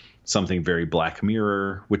something very Black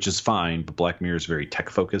Mirror, which is fine, but Black Mirror is very tech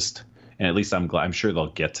focused. And at least I'm sure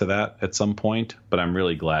they'll get to that at some point, but I'm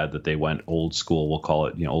really glad that they went old school. We'll call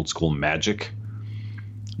it, old school magic.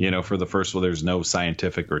 For the first one, there's no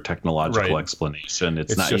scientific or technological explanation.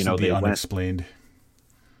 It's not, just they unexplained.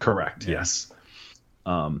 Correct. Yeah. Yes.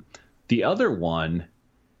 The other one,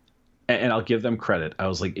 and I'll give them credit. I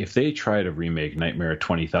was like, if they try to remake Nightmare at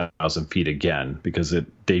 20,000 Feet again, because it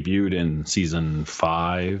debuted in season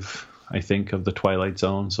 5, I think, of the Twilight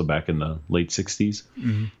Zone. So back in the late 60s.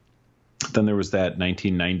 Mm-hmm. Then there was that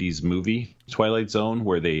 1990s movie Twilight Zone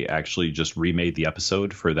where they actually just remade the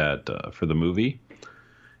episode for the movie.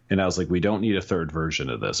 And I was like, we don't need a third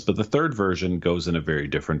version of this. But the third version goes in a very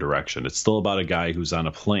different direction. It's still about a guy who's on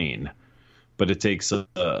a plane, but it takes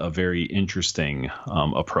a very interesting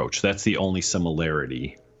approach. That's the only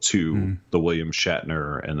similarity to the William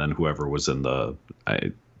Shatner and then whoever was in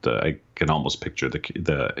I can almost picture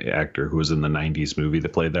the actor who was in the 90s movie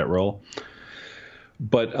that played that role.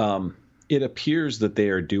 But it appears that they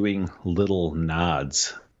are doing little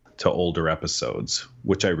nods to older episodes,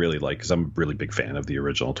 which I really like because I'm a really big fan of the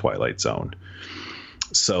original Twilight Zone.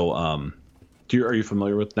 So, are you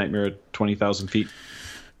familiar with Nightmare at 20,000 Feet?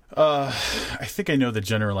 I think I know the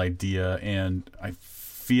general idea, and I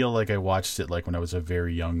feel like I watched it like when I was a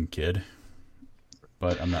very young kid,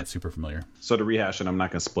 but I'm not super familiar. So to rehash, and I'm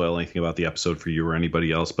not going to spoil anything about the episode for you or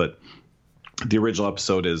anybody else, but the original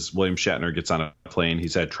episode is William Shatner gets on a plane.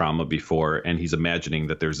 He's had trauma before, and he's imagining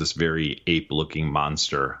that there's this very ape-looking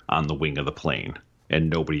monster on the wing of the plane, and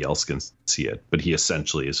nobody else can see it. But he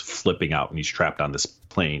essentially is flipping out, and he's trapped on this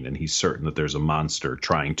plane, and he's certain that there's a monster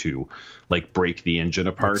trying to, break the engine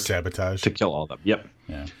apart. Like sabotage. To kill all of them. Yep.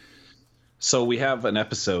 Yeah. So we have an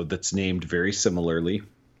episode that's named very similarly.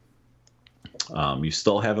 You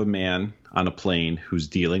still have a man on a plane who's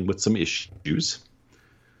dealing with some issues,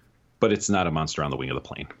 but it's not a monster on the wing of the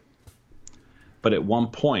plane. But at one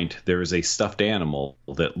point, there is a stuffed animal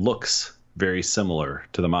that looks very similar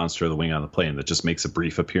to the monster of the wing on the plane that just makes a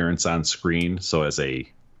brief appearance on screen. So as a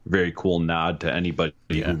very cool nod to anybody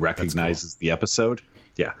who recognizes the episode.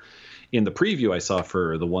 Yeah. In the preview I saw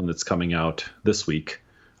for the one that's coming out this week,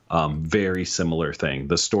 very similar thing.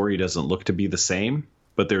 The story doesn't look to be the same,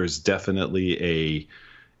 but there's definitely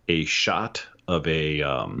a shot of a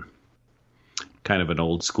kind of an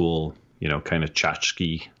old school, kind of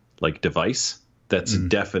tchotchke like device that's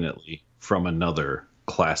definitely from another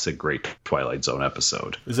classic great Twilight Zone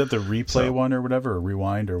episode. Is that the replay one or whatever, or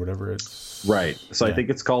rewind or whatever it's? Right. So I think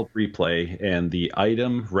it's called Replay, and the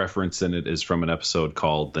item reference in it is from an episode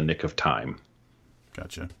called The Nick of Time.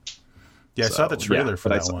 Gotcha. Yeah, I saw the trailer for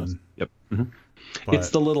that one. Yep. Mm-hmm. It's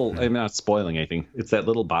the little, I'm not spoiling anything. It's that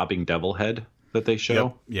little bobbing devil head that they show.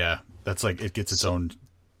 Yep. Yeah. That's it gets its own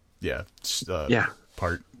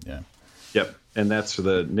part. Yeah. Yep. And that's for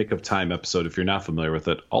the Nick of Time episode. If you're not familiar with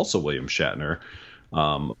it, also William Shatner.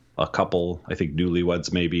 A couple, I think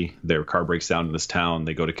newlyweds maybe, their car breaks down in this town.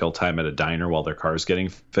 They go to kill time at a diner while their car is getting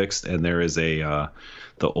fixed. And there is the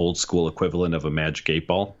old school equivalent of a magic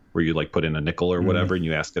 8-ball where you put in a nickel or whatever and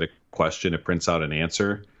you ask it a question. It prints out an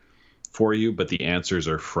answer for you, but the answers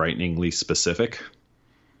are frighteningly specific.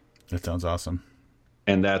 That sounds awesome.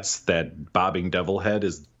 And that bobbing devil head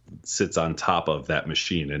sits on top of that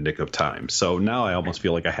machine in Nick of Time. So now I almost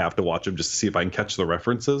feel like I have to watch them just to see if I can catch the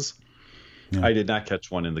references. Yeah. I did not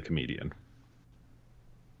catch one in The Comedian.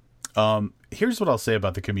 Here's what I'll say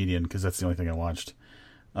about The Comedian, because that's the only thing I watched.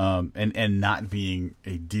 And not being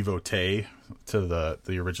a devotee to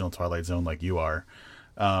the original Twilight Zone like you are,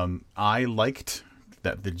 I liked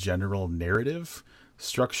that the general narrative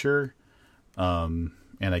structure, and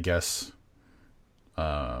I guess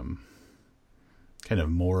kind of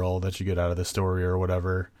moral that you get out of the story or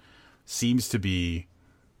whatever seems to be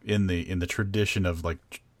in the tradition of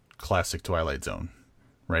classic Twilight Zone,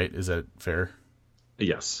 right? Is that fair?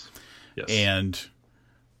 Yes. And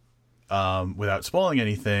without spoiling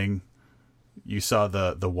anything, you saw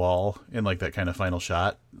the wall in like that kind of final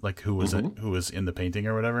shot, like who was in the painting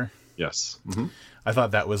or whatever. Yes. Mm-hmm. I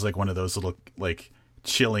thought that was like one of those little like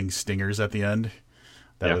chilling stingers at the end.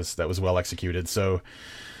 That was well executed. So,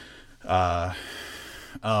 yeah,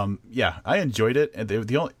 I enjoyed it. And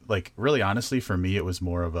the only, like, really honestly for me, it was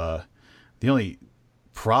more of the only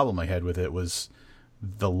problem I had with it was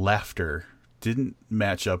the laughter didn't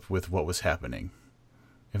match up with what was happening,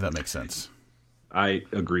 if that makes sense. I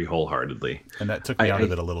agree wholeheartedly. And that took me out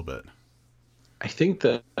of it a little bit. I think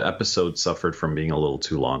the episode suffered from being a little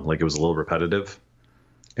too long. Like, it was a little repetitive.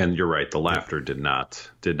 And you're right, the laughter did not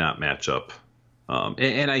match up.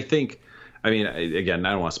 And I think, I mean, again,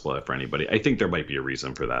 I don't want to spoil it for anybody. I think there might be a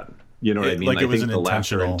reason for that. You know what I mean? Like, it was think an the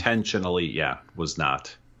laughter intentionally, was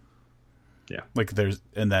not. Yeah. Like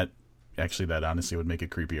that actually that honestly would make it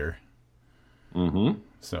creepier. Mm-hmm.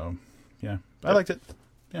 So, yeah, I liked it.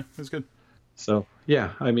 Yeah, it was good. So,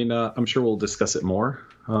 yeah, I mean, I'm sure we'll discuss it more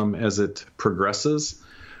as it progresses.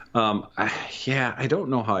 I don't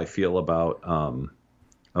know how I feel about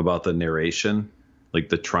the narration, like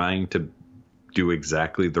the trying to do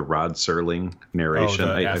exactly the Rod Serling narration.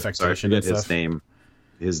 I forget his name,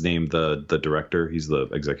 the director. He's the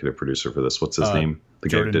executive producer for this. What's his name? The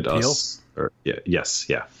guy who did Peele? Us.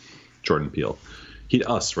 Jordan Peele. He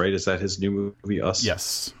Us, right? Is that his new movie, Us?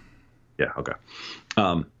 Yes. Yeah. Okay.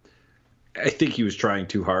 I think he was trying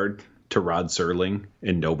too hard to Rod Serling,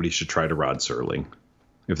 and nobody should try to Rod Serling,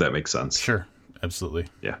 if that makes sense. Sure. Absolutely.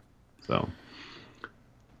 Yeah. So.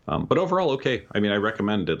 But overall, okay. I mean, I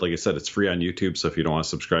recommend it. Like I said, it's free on YouTube. So if you don't want to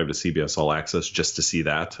subscribe to CBS All Access just to see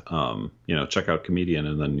that, check out Comedian,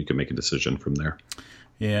 and then you can make a decision from there.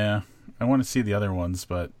 Yeah, I want to see the other ones,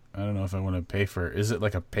 but I don't know if I want to pay for. Is it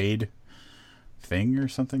like a paid thing or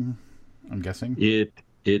something? I'm guessing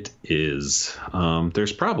it is.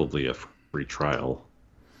 There's probably a free trial.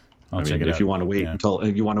 I'll check it out. If you want to wait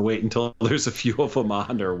until there's a few of them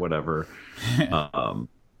on or whatever.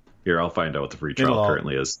 Here, I'll find out what the free trial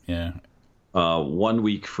currently is. Yeah. 1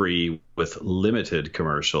 week free with limited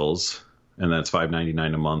commercials, and that's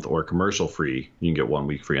 $5.99 a month, or commercial free. You can get 1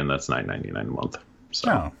 week free, and that's $9.99 a month.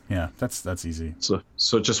 So, yeah, that's easy. So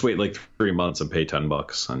just wait like 3 months and pay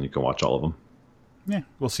 $10, and you can watch all of them. Yeah,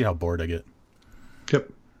 we'll see how bored I get.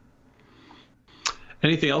 Yep.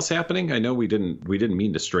 Anything else happening? I know we didn't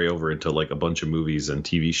mean to stray over into like a bunch of movies and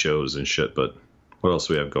TV shows and shit, but what else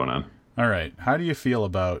do we have going on? All right. How do you feel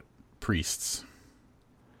about priests?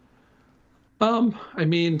 I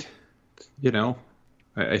mean,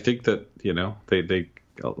 I think that, they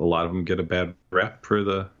a lot of them get a bad rap for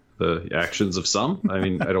the actions of some. I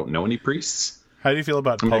mean, I don't know any priests. How do you feel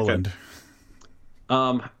about Poland?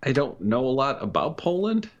 I don't know a lot about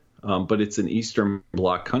Poland, but it's an Eastern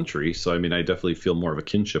Bloc country. So, I mean, I definitely feel more of a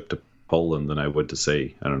kinship to Poland than I would to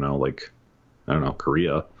say,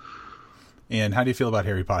 Korea. And how do you feel about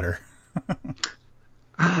Harry Potter?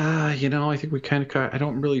 I think we kind of. I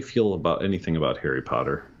don't really feel about anything about Harry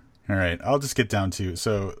Potter. All right, I'll just get down to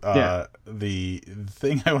the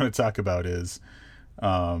thing I want to talk about is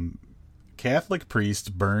Catholic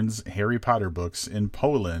priest burns Harry Potter books in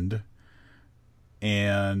Poland.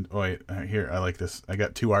 And here, I like this. I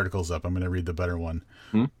got 2 articles up. I'm going to read the better one.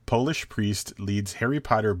 Polish priest leads Harry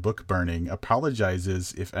Potter book burning,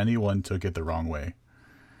 apologizes if anyone took it the wrong way.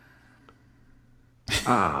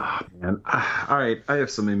 Man. All right, I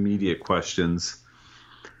have some immediate questions.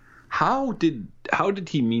 How did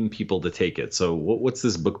he mean people to take it? So what's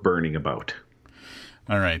this book burning about?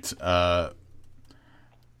 All right.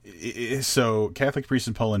 So Catholic priests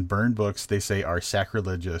in Poland burn books they say are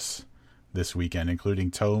sacrilegious this weekend, including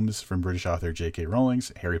tomes from British author J.K.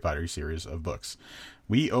 Rowling's Harry Potter series of books.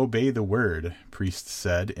 We obey the word, priests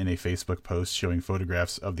said in a Facebook post showing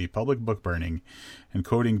photographs of the public book burning and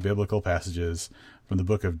quoting biblical passages from the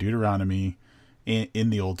book of Deuteronomy in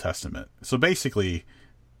the Old Testament. So basically,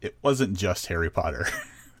 it wasn't just Harry Potter.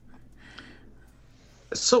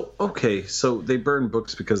 So they burned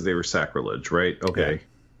books because they were sacrilege, right? Okay. Yeah.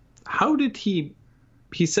 How did he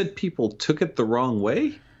said people took it the wrong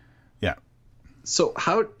way? Yeah. So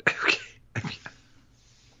how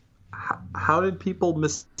did people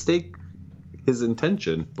mistake his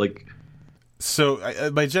intention? Like,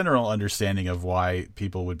 so my general understanding of why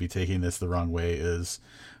people would be taking this the wrong way is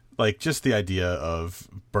like just the idea of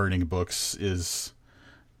burning books is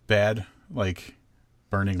bad, like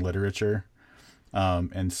burning literature.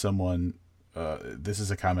 And someone, this is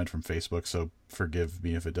a comment from Facebook, so forgive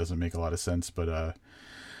me if it doesn't make a lot of sense, but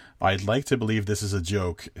I'd like to believe this is a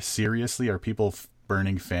joke. Seriously, are people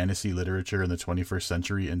burning fantasy literature in the 21st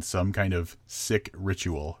century in some kind of sick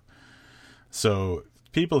ritual? So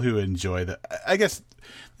people who enjoy that, I guess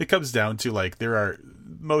it comes down to like there are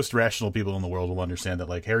most rational people in the world will understand that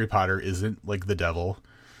like Harry Potter isn't like the devil,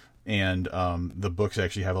 and the books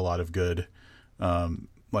actually have a lot of good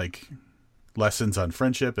like lessons on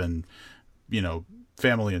friendship and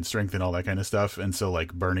family and strength and all that kind of stuff, and so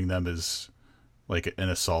like burning them is like an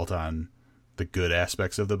assault on the good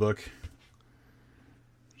aspects of the book.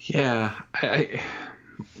 Yeah,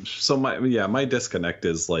 so my disconnect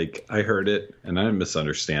is like I heard it and I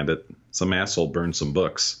misunderstand it. Some asshole burned some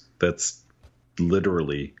books. That's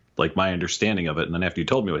literally like my understanding of it. And then after you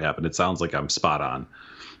told me what happened, it sounds like I'm spot on.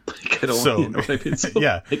 Like I don't, you know what I mean? So,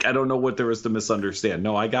 yeah. Like I don't know what there was to misunderstand.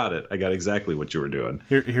 No, I got it. I got exactly what you were doing.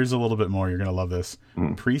 Here's a little bit more. You're gonna love this.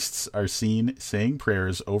 Priests are seen saying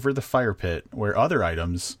prayers over the fire pit, where other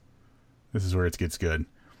items. This is where it gets good.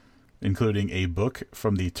 Including a book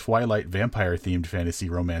from the Twilight vampire-themed fantasy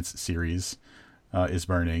romance series is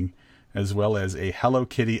burning, as well as a Hello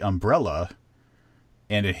Kitty umbrella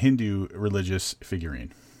and a Hindu religious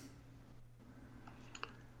figurine.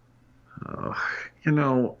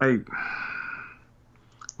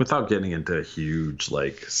 Without getting into a huge,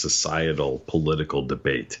 like, societal, political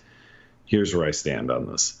debate, here's where I stand on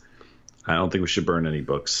this. I don't think we should burn any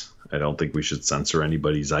books. I don't think we should censor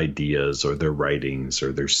anybody's ideas or their writings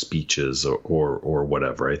or their speeches or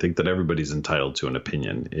whatever. I think that everybody's entitled to an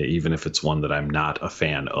opinion, even if it's one that I'm not a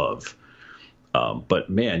fan of. But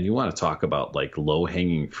man, you want to talk about like low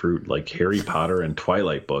hanging fruit, like Harry Potter and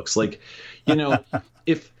Twilight books. Like,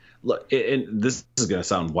 if look, and this is going to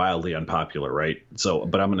sound wildly unpopular, right? So,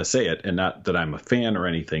 but I'm going to say it, and not that I'm a fan or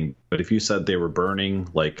anything, but if you said they were burning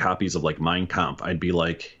like copies of like Mein Kampf, I'd be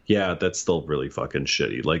like, yeah, that's still really fucking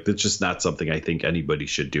shitty. Like, that's just not something I think anybody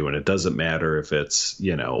should do. And it doesn't matter if it's,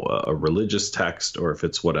 a religious text or if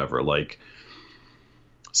it's whatever. Like,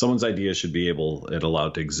 someone's idea should be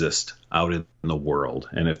allowed to exist out in the world.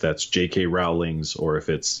 And if that's J.K. Rowling's or if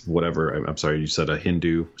it's whatever, I'm sorry, you said a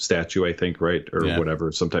Hindu statue, I think, right? Or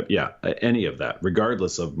whatever, some type. Yeah, any of that,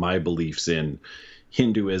 regardless of my beliefs in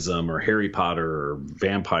Hinduism or Harry Potter or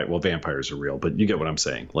vampire. Well, vampires are real, but you get what I'm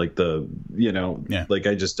saying. Like like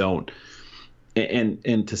I just don't.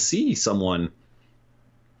 And to see someone,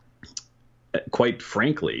 quite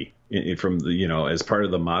frankly, from the, as part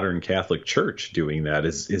of the modern Catholic Church doing that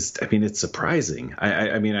is I mean, it's surprising.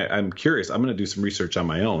 I'm curious. I'm going to do some research on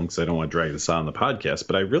my own because I don't want to drag this on the podcast,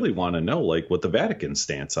 but I really want to know like what the Vatican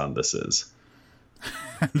stance on this is.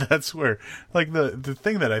 That's where like the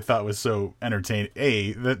thing that I thought was so entertaining.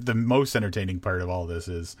 The most entertaining part of all this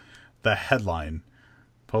is the headline.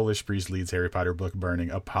 Polish priest leads Harry Potter book burning,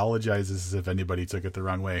 apologizes as if anybody took it the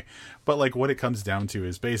wrong way. But like what it comes down to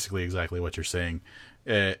is basically exactly what you're saying.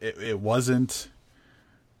 It wasn't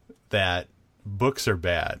that books are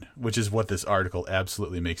bad, which is what this article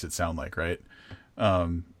absolutely makes it sound like, right?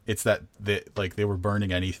 It's that they were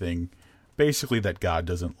burning anything basically that God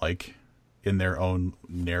doesn't like in their own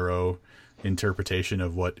narrow interpretation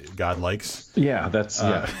of what God likes. Yeah, that's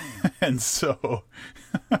and so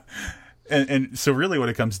and so really what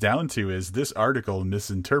it comes down to is this article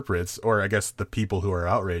misinterprets, or I guess the people who are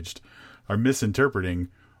outraged are misinterpreting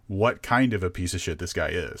what kind of a piece of shit this guy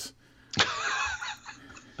is.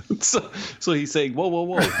 So he's saying,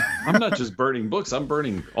 whoa. I'm not just burning books. I'm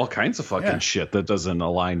burning all kinds of fucking shit that doesn't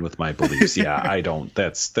align with my beliefs. Yeah, I don't.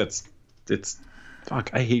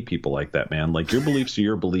 Fuck, I hate people like that, man. Like, your beliefs are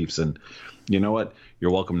your beliefs. And you know what?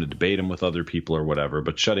 You're welcome to debate them with other people or whatever,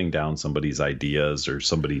 but shutting down somebody's ideas or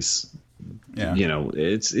somebody's,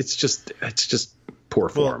 it's just poor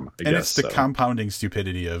form, I guess. And it's the compounding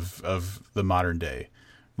stupidity of the modern day.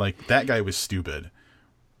 Like, that guy was stupid,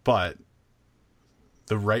 but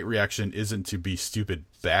the right reaction isn't to be stupid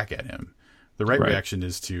back at him. The right reaction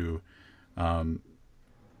is to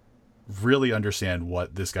really understand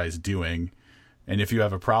what this guy's doing. And if you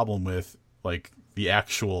have a problem with like the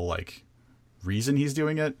actual like reason he's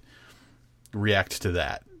doing it, react to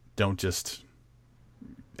that. Don't just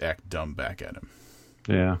act dumb back at him.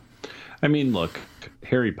 Yeah. I mean, look,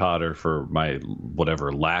 Harry Potter, for my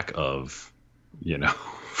whatever lack of,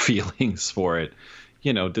 feelings for it,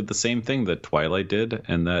 did the same thing that Twilight did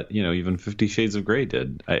and that, even 50 Shades of Grey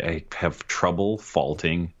did. I have trouble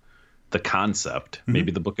faulting the concept,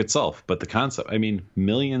 maybe the book itself, but the concept. I mean,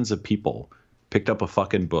 millions of people picked up a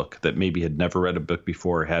fucking book that maybe had never read a book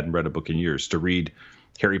before, or hadn't read a book in years, to read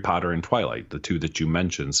Harry Potter and Twilight, the two that you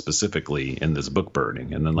mentioned specifically in this book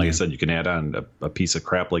burning. And then, like I said, you can add on a piece of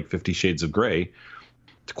crap like 50 Shades of Grey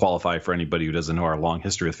to qualify for anybody who doesn't know our long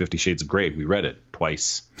history with 50 Shades of Grey. We read it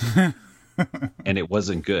twice and it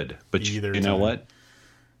wasn't good. But you know what?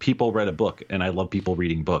 People read a book, and I love people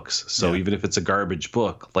reading books. So even if it's a garbage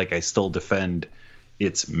book, like, I still defend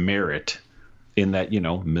its merit in that,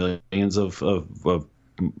 millions of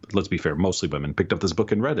let's be fair, mostly women picked up this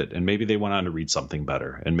book and read it, and maybe they went on to read something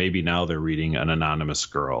better, and maybe now they're reading An Anonymous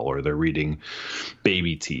Girl, or they're reading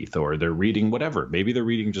Baby Teeth, or they're reading whatever. Maybe they're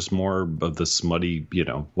reading just more of the smutty,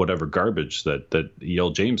 whatever garbage that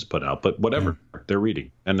E.L. James put out, but whatever they're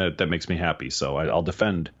reading, and that makes me happy. So I'll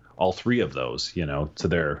defend all three of those, to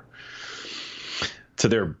their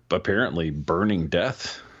apparently burning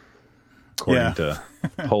death, according to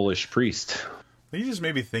Polish priest. You just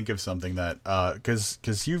made me think of something that,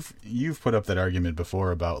 because you've put up that argument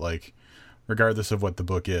before about, like, regardless of what the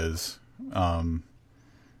book is,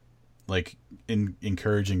 like,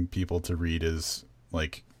 encouraging people to read is,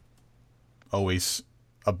 like, always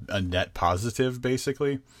a net positive,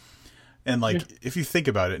 basically. And, like, if you think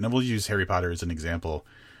about it, and we'll use Harry Potter as an example,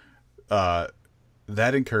 that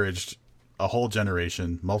encouraged a whole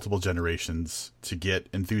generation, multiple generations, to get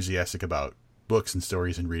enthusiastic about books and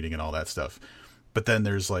stories and reading and all that stuff. But then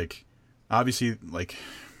there's, like, obviously, like,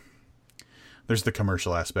 there's the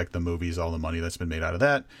commercial aspect, the movies, all the money that's been made out of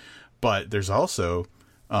that. But there's also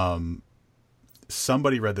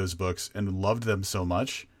somebody read those books and loved them so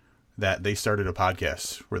much that they started a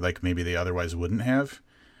podcast where, like, maybe they otherwise wouldn't have.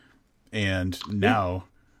 And now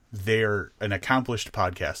they're an accomplished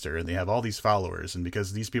podcaster and they have all these followers. And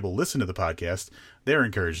because these people listen to the podcast, they're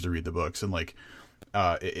encouraged to read the books. And, like,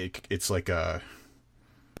 it's like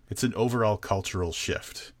it's an overall cultural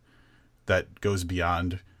shift that goes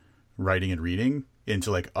beyond writing and reading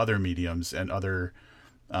into, like, other mediums and other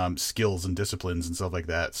skills and disciplines and stuff like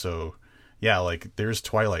that. So yeah, like, there's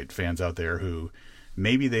Twilight fans out there who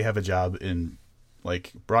maybe they have a job in,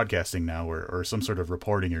 like, broadcasting now or some sort of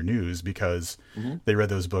reporting or news because they read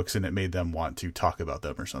those books and it made them want to talk about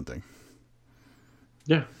them or something.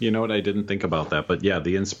 Yeah, you know what? I didn't think about that. But yeah,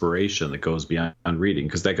 the inspiration that goes beyond reading,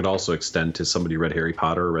 because that could also extend to somebody who read Harry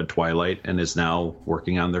Potter or read Twilight and is now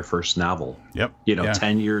working on their first novel. Yep.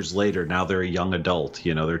 10 years later, now they're a young adult.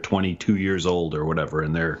 They're 22 years old or whatever.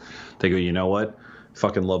 And they go, you know what?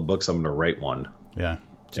 Fucking love books. I'm going to write one. Yeah.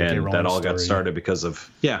 And that all got started because of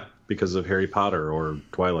Harry Potter or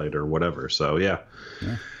Twilight or whatever. So, yeah.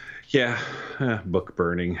 Book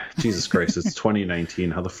burning. Jesus Christ, it's 2019.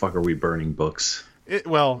 How the fuck are we burning books?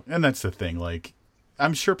 And that's the thing. Like,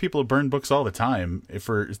 I'm sure people burn books all the time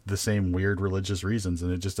for the same weird religious reasons,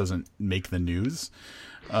 and it just doesn't make the news.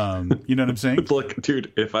 You know what I'm saying? Look,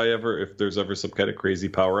 dude, if there's ever some kind of crazy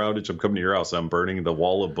power outage, I'm coming to your house. I'm burning the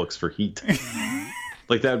wall of books for heat.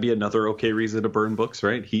 Like, that would be another okay reason to burn books,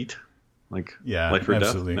 right? Heat. Like, life or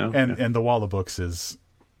absolutely. Death. No? And the wall of books is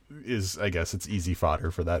I guess it's easy fodder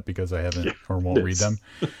for that because I haven't or won't read them.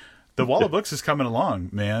 The Wall of Books is coming along,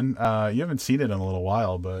 man. You haven't seen it in a little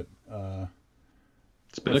while, but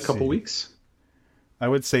it's been a couple weeks. I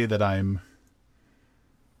would say that I'm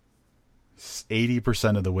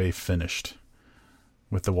 80% of the way finished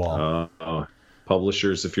with The Wall.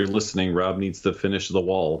 Publishers, if you're listening, Rob needs to finish The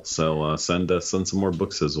Wall, so send some more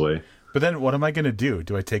books his way. But then what am I going to do?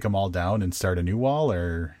 Do I take them all down and start a new wall,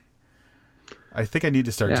 or I think I need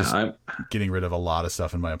to start getting rid of a lot of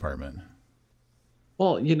stuff in my apartment.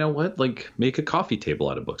 Well, you know what? Like, make a coffee table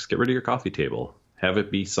out of books. Get rid of your coffee table. Have it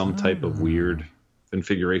be some type of weird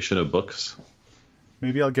configuration of books.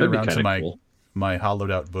 Maybe I'll get around to my hollowed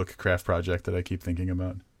out book craft project that I keep thinking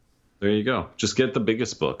about. There you go. Just get the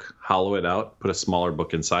biggest book, hollow it out, put a smaller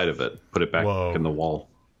book inside of it, put it back in the wall.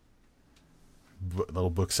 Little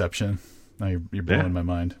bookception. Now you're blowing my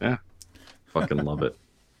mind. Yeah. Fucking love it.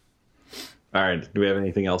 All right. Do we have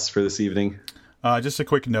anything else for this evening? Just a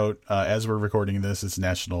quick note. As we're recording this, it's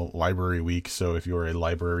National Library Week. So if you're a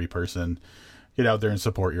library person, get out there and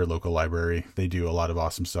support your local library. They do a lot of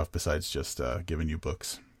awesome stuff besides just giving you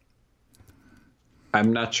books.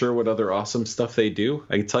 I'm not sure what other awesome stuff they do.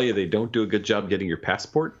 I can tell you they don't do a good job getting your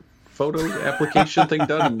passport photo application thing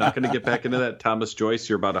done. I'm not going to get back into that. Thomas Joyce,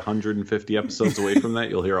 you're about 150 episodes away from that.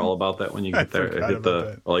 You'll hear all about that when you get there. Hit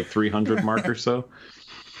the like 300 mark or so.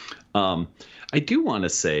 I do want to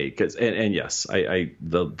say, because and yes,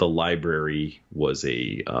 the library was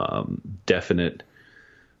a definite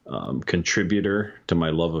contributor to my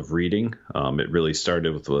love of reading. It really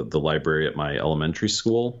started with the library at my elementary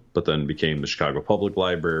school, but then became the Chicago Public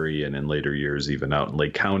Library, and in later years, even out in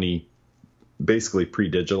Lake County. Basically,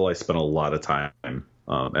 pre-digital, I spent a lot of time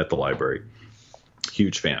at the library.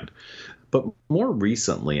 Huge fan. But more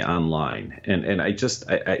recently online, and I guess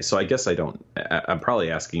I'm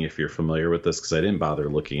probably asking if you're familiar with this because I didn't bother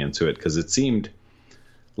looking into it because it seemed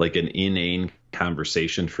like an inane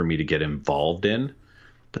conversation for me to get involved in.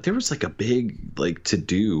 But there was like a big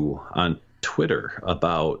to-do on Twitter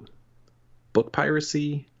about book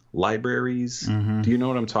piracy, libraries. Mm-hmm. Do you know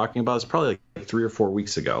what I'm talking about? It's probably like 3 or 4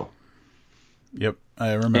 weeks ago. Yep,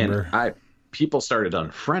 I remember. And people started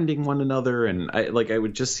unfriending one another, and I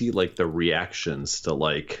would just see like the reactions to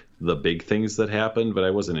like the big things that happened, but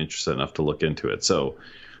I wasn't interested enough to look into it. So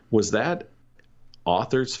was that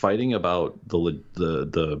authors fighting about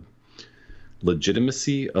the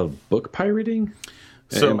legitimacy of book pirating?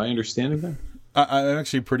 So, am I understanding that? I'm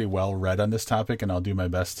actually pretty well read on this topic, and I'll do my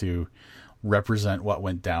best to represent what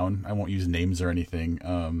went down. I won't use names or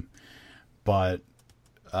anything, but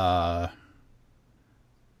a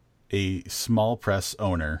small press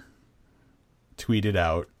owner tweeted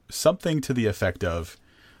out something to the effect of,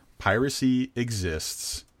 piracy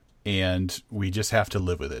exists and we just have to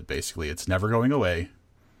live with it. Basically, it's never going away,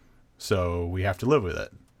 so we have to live with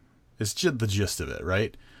it. It's just the gist of it,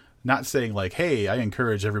 right? Not saying like, hey, I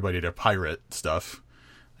encourage everybody to pirate stuff.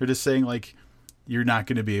 They're just saying like, you're not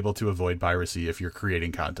going to be able to avoid piracy if you're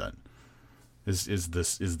creating content. Is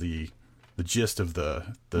the gist of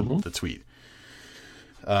the tweet.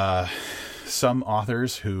 Some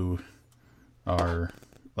authors who are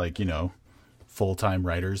like, full-time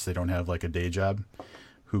writers, they don't have like a day job,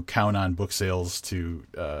 who count on book sales to,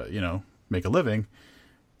 make a living,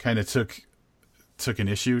 kind of took an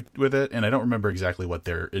issue with it. And I don't remember exactly what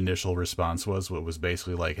their initial response was. What was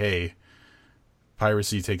basically like, hey,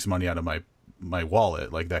 piracy takes money out of my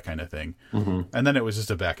wallet, like that kind of thing. Mm-hmm. And then it was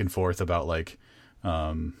just a back and forth about like,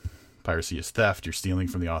 piracy is theft, you're stealing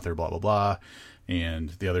from the author, blah, blah, blah. And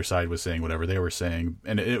the other side was saying whatever they were saying.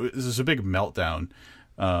 And it was a big meltdown,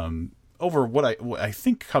 over what I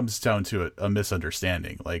think comes down to a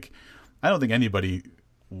misunderstanding. Like, I don't think anybody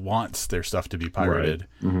wants their stuff to be pirated,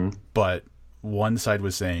 right. Mm-hmm. But one side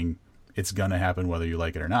was saying it's going to happen whether you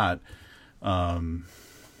like it or not. And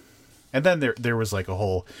then there was like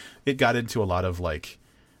it got into a lot of like,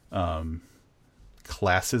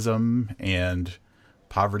 classism and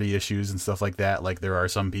poverty issues and stuff like that. Like, there are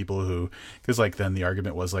some people who, because like then the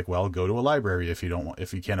argument was like, well, go to a library if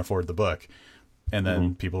you can't afford the book. And then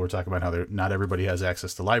mm-hmm. people were talking about how not everybody has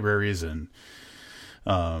access to libraries and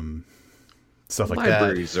stuff like that.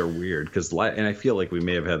 Libraries are weird because, and I feel like we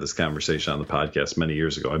may have had this conversation on the podcast many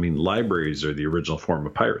years ago. I mean, libraries are the original form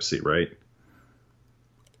of piracy, right?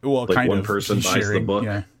 Well, like kind one of person buys the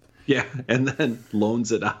book, yeah, and then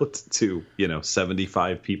loans it out to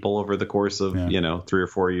 75 people over the course of 3 or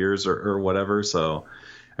 4 years or whatever. So,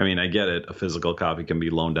 I mean, I get it. A physical copy can be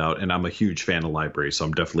loaned out, and I'm a huge fan of libraries, so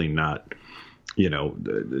I'm definitely not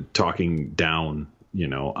talking down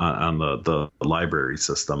on the library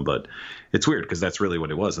system. But it's weird because that's really what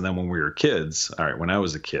it was. And then when we were kids, all right, when I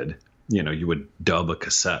was a kid, you would dub a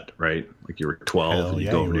cassette, right? Like you were 12 and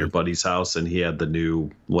you go over to your buddy's house and he had the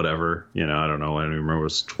new whatever, I don't know. I don't even remember. It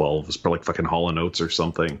was 12. It was probably like fucking Hall & Oates or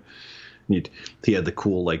something. He had the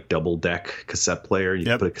cool like double deck cassette player. You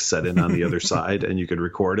could put a cassette in on the other side and you could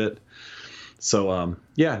record it. So, I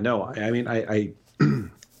mean, I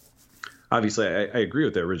obviously I agree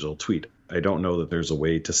with the original tweet. I don't know that there's a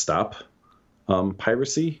way to stop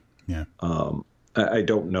piracy. Yeah. I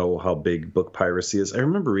don't know how big book piracy is. I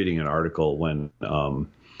remember reading an article when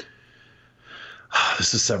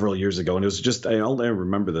this is several years ago, and it was just, I only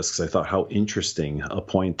remember this because I thought how interesting a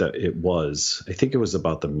point that it was. I think it was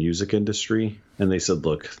about the music industry, and they said,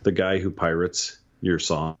 look, the guy who pirates your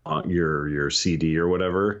song, your CD or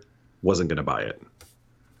whatever, wasn't going to buy it.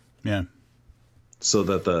 Yeah. So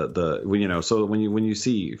that so when you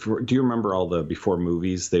see, do you remember all the before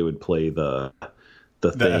movies they would play the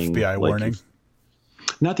thing, FBI warning?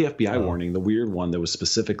 Not the FBI warning, the weird one that was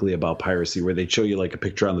specifically about piracy, where they'd show you like a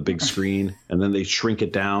picture on the big screen and then they shrink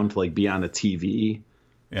it down to like be on a TV.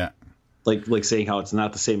 Yeah. Like saying how it's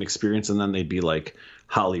not the same experience. And then they'd be like,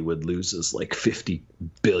 Hollywood loses like $50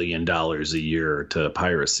 billion a year to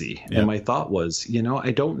piracy. Yeah. And my thought was,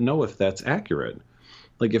 I don't know if that's accurate.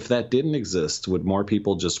 Like, if that didn't exist, would more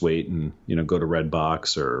people just wait and, go to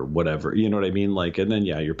Redbox or whatever? You know what I mean? Like, and then,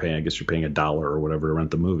 you're paying $1 or whatever to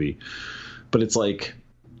rent the movie. But it's like,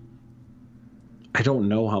 I don't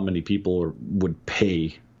know how many people would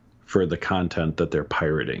pay for the content that they're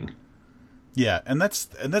pirating. Yeah, and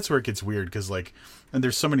that's where it gets weird because, like, and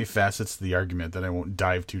there's so many facets to the argument that I won't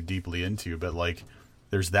dive too deeply into, but, like,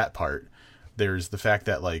 there's that part. There's the fact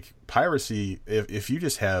that, like, piracy,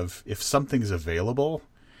 if something's available,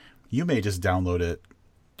 you may just download it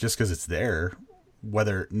just because it's there,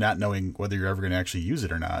 not knowing whether you're ever going to actually use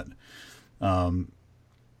it or not.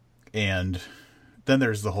 And then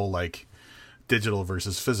there's the whole, like, digital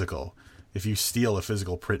versus physical. If you steal a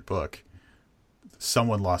physical print book,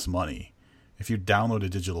 someone lost money. If you download a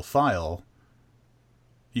digital file,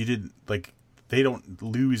 they don't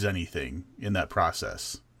lose anything in that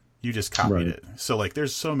process. You just copied Right. it. So like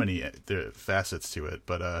there's so many facets to it,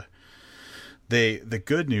 but the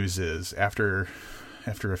good news is after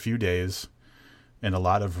a few days and a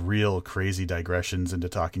lot of real crazy digressions into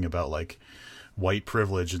talking about like white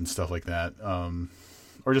privilege and stuff like that,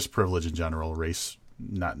 or just privilege in general, race,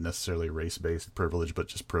 not necessarily race-based privilege, but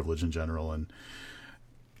just privilege in general, and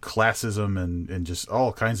classism and just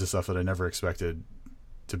all kinds of stuff that I never expected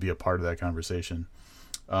to be a part of that conversation.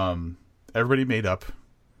 Everybody made up.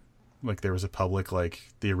 Like there was a public, like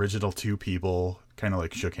the original two people kind of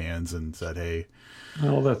like shook hands and said, hey,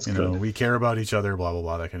 Oh, that's you know, we care about each other, blah, blah,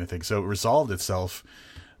 blah, that kind of thing. So it resolved itself.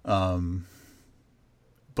 But,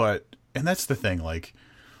 and that's the thing, like,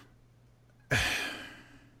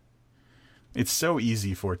 it's so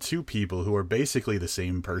easy for two people who are basically the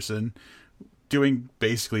same person doing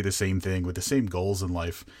basically the same thing with the same goals in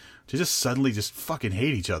life to just suddenly just fucking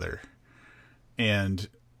hate each other and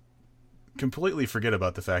completely forget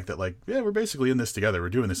about the fact that, like, yeah, we're basically in this together. We're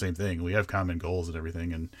doing the same thing. We have common goals and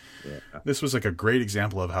everything. And this was like a great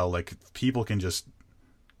example of how like people can just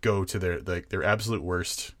go to their absolute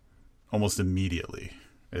worst almost immediately.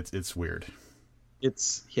 It's weird.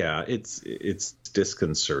 It's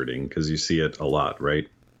disconcerting because you see it a lot, right?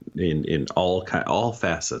 In all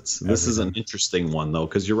facets. This is an interesting one though,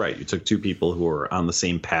 because you're right. You took two people who are on the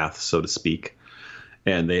same path, so to speak,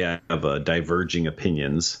 and they have diverging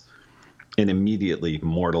opinions and immediately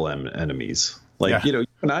mortal enemies. Like, you know,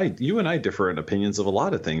 you and I differ in opinions of a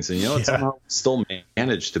lot of things, and you know, it's somehow still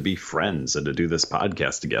managed to be friends and to do this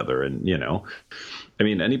podcast together. And you know, I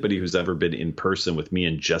mean, anybody who's ever been in person with me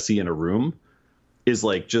and Jesse in a room is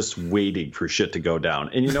like just waiting for shit to go down.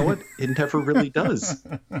 And you know what? It never really does.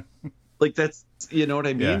 Like that's, you know what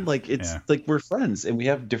I mean? Yeah, like it's like we're friends and we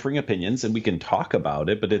have differing opinions and we can talk about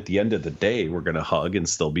it. But at the end of the day, we're going to hug and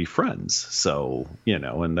still be friends. So, you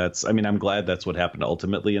know, and that's, I mean, I'm glad that's what happened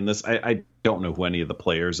ultimately in this. I don't know who any of the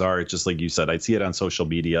players are. It's just like you said, I'd see it on social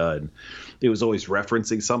media and it was always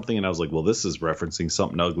referencing something. And I was like, well, this is referencing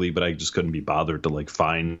something ugly, but I just couldn't be bothered to like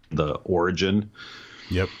find the origin.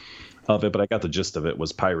 Yep. Of it, but I got the gist of it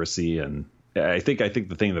was piracy, and I think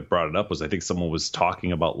the thing that brought it up was I think someone was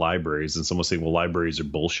talking about libraries, and someone was saying, "Well, libraries are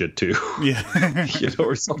bullshit too," Yeah, you know,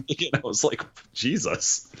 or something. And I was like,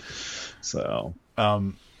 Jesus. So,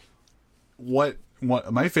 what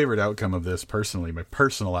my favorite outcome of this personally, my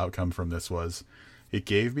personal outcome from this was, it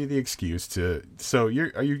gave me the excuse to. So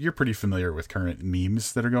you're pretty familiar with current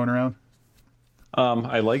memes that are going around.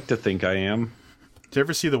 I like to think I am. Did you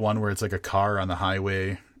ever see the one where it's like a car on the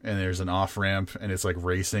highway and there's an off ramp and it's like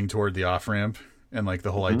racing toward the off ramp? And like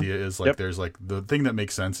the whole idea is like, there's like the thing that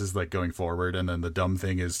makes sense is like going forward. And then the dumb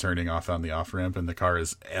thing is turning off on the off ramp and the car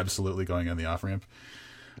is absolutely going on the off ramp.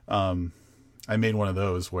 I made one of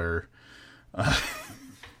those where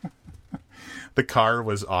the car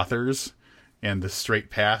was authors and the straight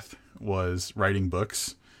path was writing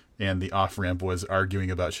books and the off ramp was arguing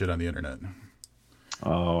about shit on the internet.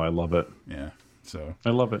 Oh, I love it. Yeah. So I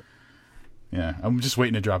love it. Yeah, I'm just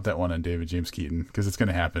waiting to drop that one on David James Keaton because it's going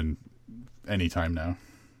to happen anytime now.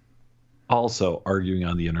 Also, arguing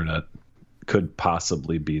on the internet could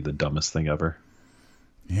possibly be the dumbest thing ever.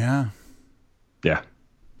 Yeah. Yeah.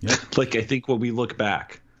 Yep. Like, I think when we look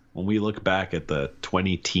back at the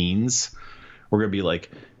 20 teens, we're going to be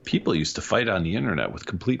like, people used to fight on the internet with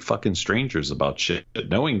complete fucking strangers about shit,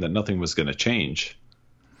 knowing that nothing was going to change.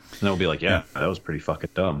 And then we'll be like, yeah, that was pretty fucking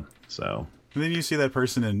dumb. So. And then you see that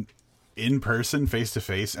person in person, face to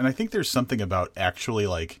face, and I think there's something about actually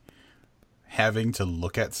like having to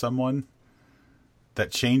look at someone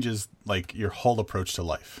that changes like your whole approach to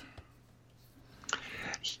life.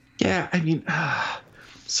 Yeah, I mean,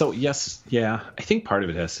 so yes, yeah, I think part of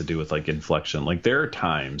it has to do with like inflection. Like there are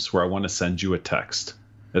times where I want to send you a text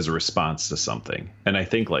as a response to something, and I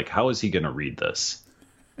think like, how is he going to read this?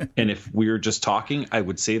 And if we were just talking, I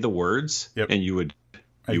would say the words, and you would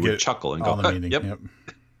chuckle and go, yep.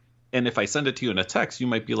 And if I send it to you in a text, you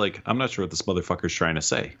might be like, I'm not sure what this motherfucker's trying to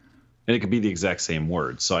say. And it could be the exact same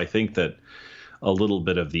words. So I think that a little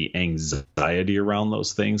bit of the anxiety around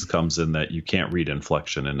those things comes in that you can't read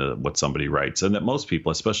inflection into what somebody writes. And that most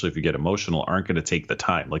people, especially if you get emotional, aren't going to take the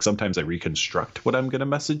time. Like sometimes I reconstruct what I'm going to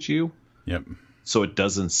message you. Yep. So it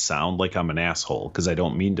doesn't sound like I'm an asshole because I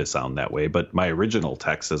don't mean to sound that way. But my original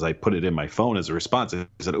text, as I put it in my phone as a response, I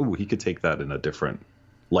said, "Ooh, he could take that in a different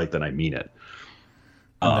light than I mean it."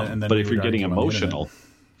 And then but if you're getting emotional,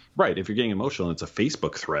 right? If you're getting emotional, it's a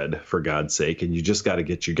Facebook thread, for God's sake, and you just got to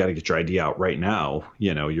get your idea out right now.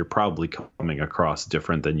 You know, you're probably coming across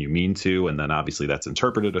different than you mean to, and then obviously that's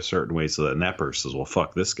interpreted a certain way. So then that person says, "Well,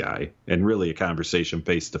 fuck this guy." And really, a conversation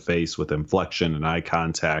face to face with inflection and eye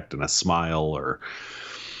contact and a smile, or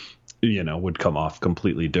would come off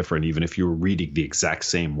completely different, even if you were reading the exact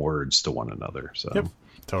same words to one another. So, yep,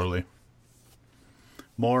 totally.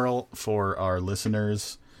 Moral for our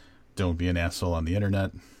listeners: don't be an asshole on the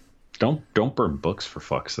internet. Don't burn books, for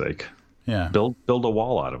fuck's sake. Yeah. Build a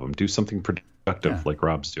wall out of them. Do something productive like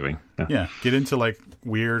Rob's doing. Yeah. Get into like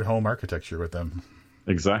weird home architecture with them.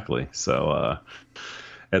 Exactly. So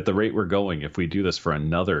at the rate we're going, if we do this for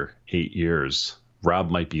another 8 years, Rob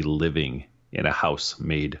might be living in a house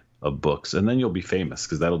made of books, and then you'll be famous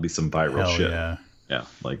because that'll be some viral Hell shit. Yeah. Yeah.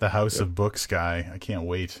 Like the House of Books guy. I can't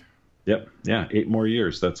wait. Yep. Yeah. 8 more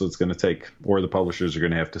years. That's what it's going to take. Or the publishers are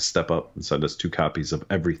going to have to step up and send us 2 copies of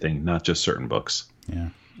everything, not just certain books. Yeah.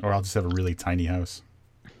 Or I'll just have a really tiny house.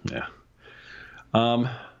 Yeah.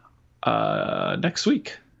 Next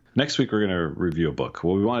week we're going to review a book.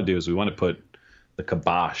 What we want to do is we want to put the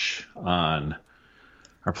kibosh on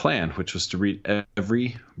our plan, which was to read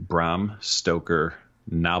every Bram Stoker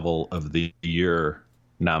novel of the year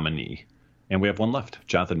nominee. And we have one left,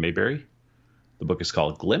 Jonathan Mayberry. The book is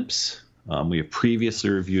called Glimpse. We have previously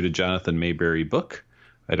reviewed a Jonathan Mayberry book.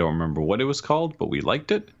 I don't remember what it was called, but we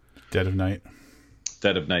liked it. Dead of Night.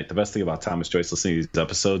 Dead of Night. The best thing about Thomas Joyce listening to these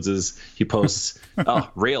episodes is he posts,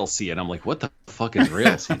 Railsea. And I'm like, what the fuck is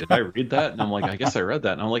Railsea? Did I read that? And I'm like, I guess I read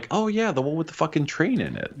that. And I'm like, oh, yeah, the one with the fucking train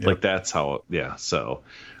in it. Yep. Like, that's how, yeah. So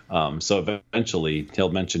eventually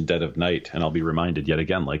he'll mention Dead of Night, and I'll be reminded yet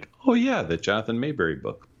again, like, oh, yeah, the Jonathan Mayberry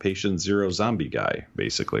book, Patient Zero Zombie guy,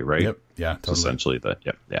 basically, right? Yep. Yeah, totally. Essentially that.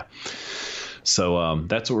 Yep. Yeah. So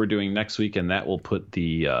that's what we're doing next week, and that will put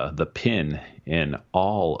the pin in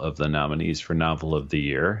all of the nominees for Novel of the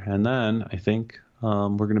Year. And then I think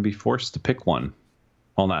we're going to be forced to pick one.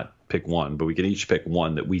 Well, not pick one, but we can each pick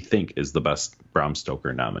one that we think is the best Bram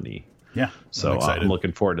Stoker nominee. Yeah. So I'm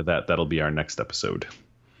looking forward to that. That'll be our next episode.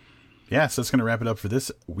 Yeah, so that's going to wrap it up for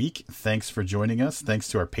this week. Thanks for joining us. Thanks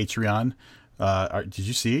to our Patreon. Did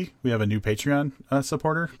you see we have a new Patreon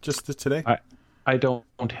supporter just today? I don't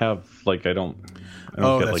have I don't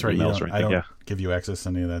get that's right. Emails or anything. I don't give you access to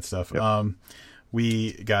any of that stuff. Yep.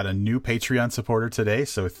 We got a new Patreon supporter today,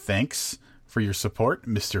 so thanks for your support,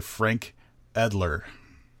 Mr. Frank Edler.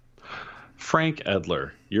 Frank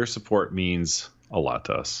Edler, your support means a lot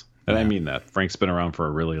to us. And I mean that. Frank's been around for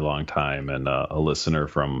a really long time and a listener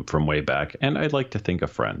from way back, and I'd like to think a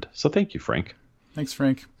friend. So thank you, Frank. Thanks,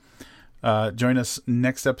 Frank. Join us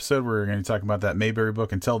next episode. We're going to talk about that Mayberry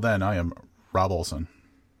book. Until then, I am Rob Olson.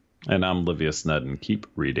 And I'm Livius Ned, and keep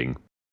reading.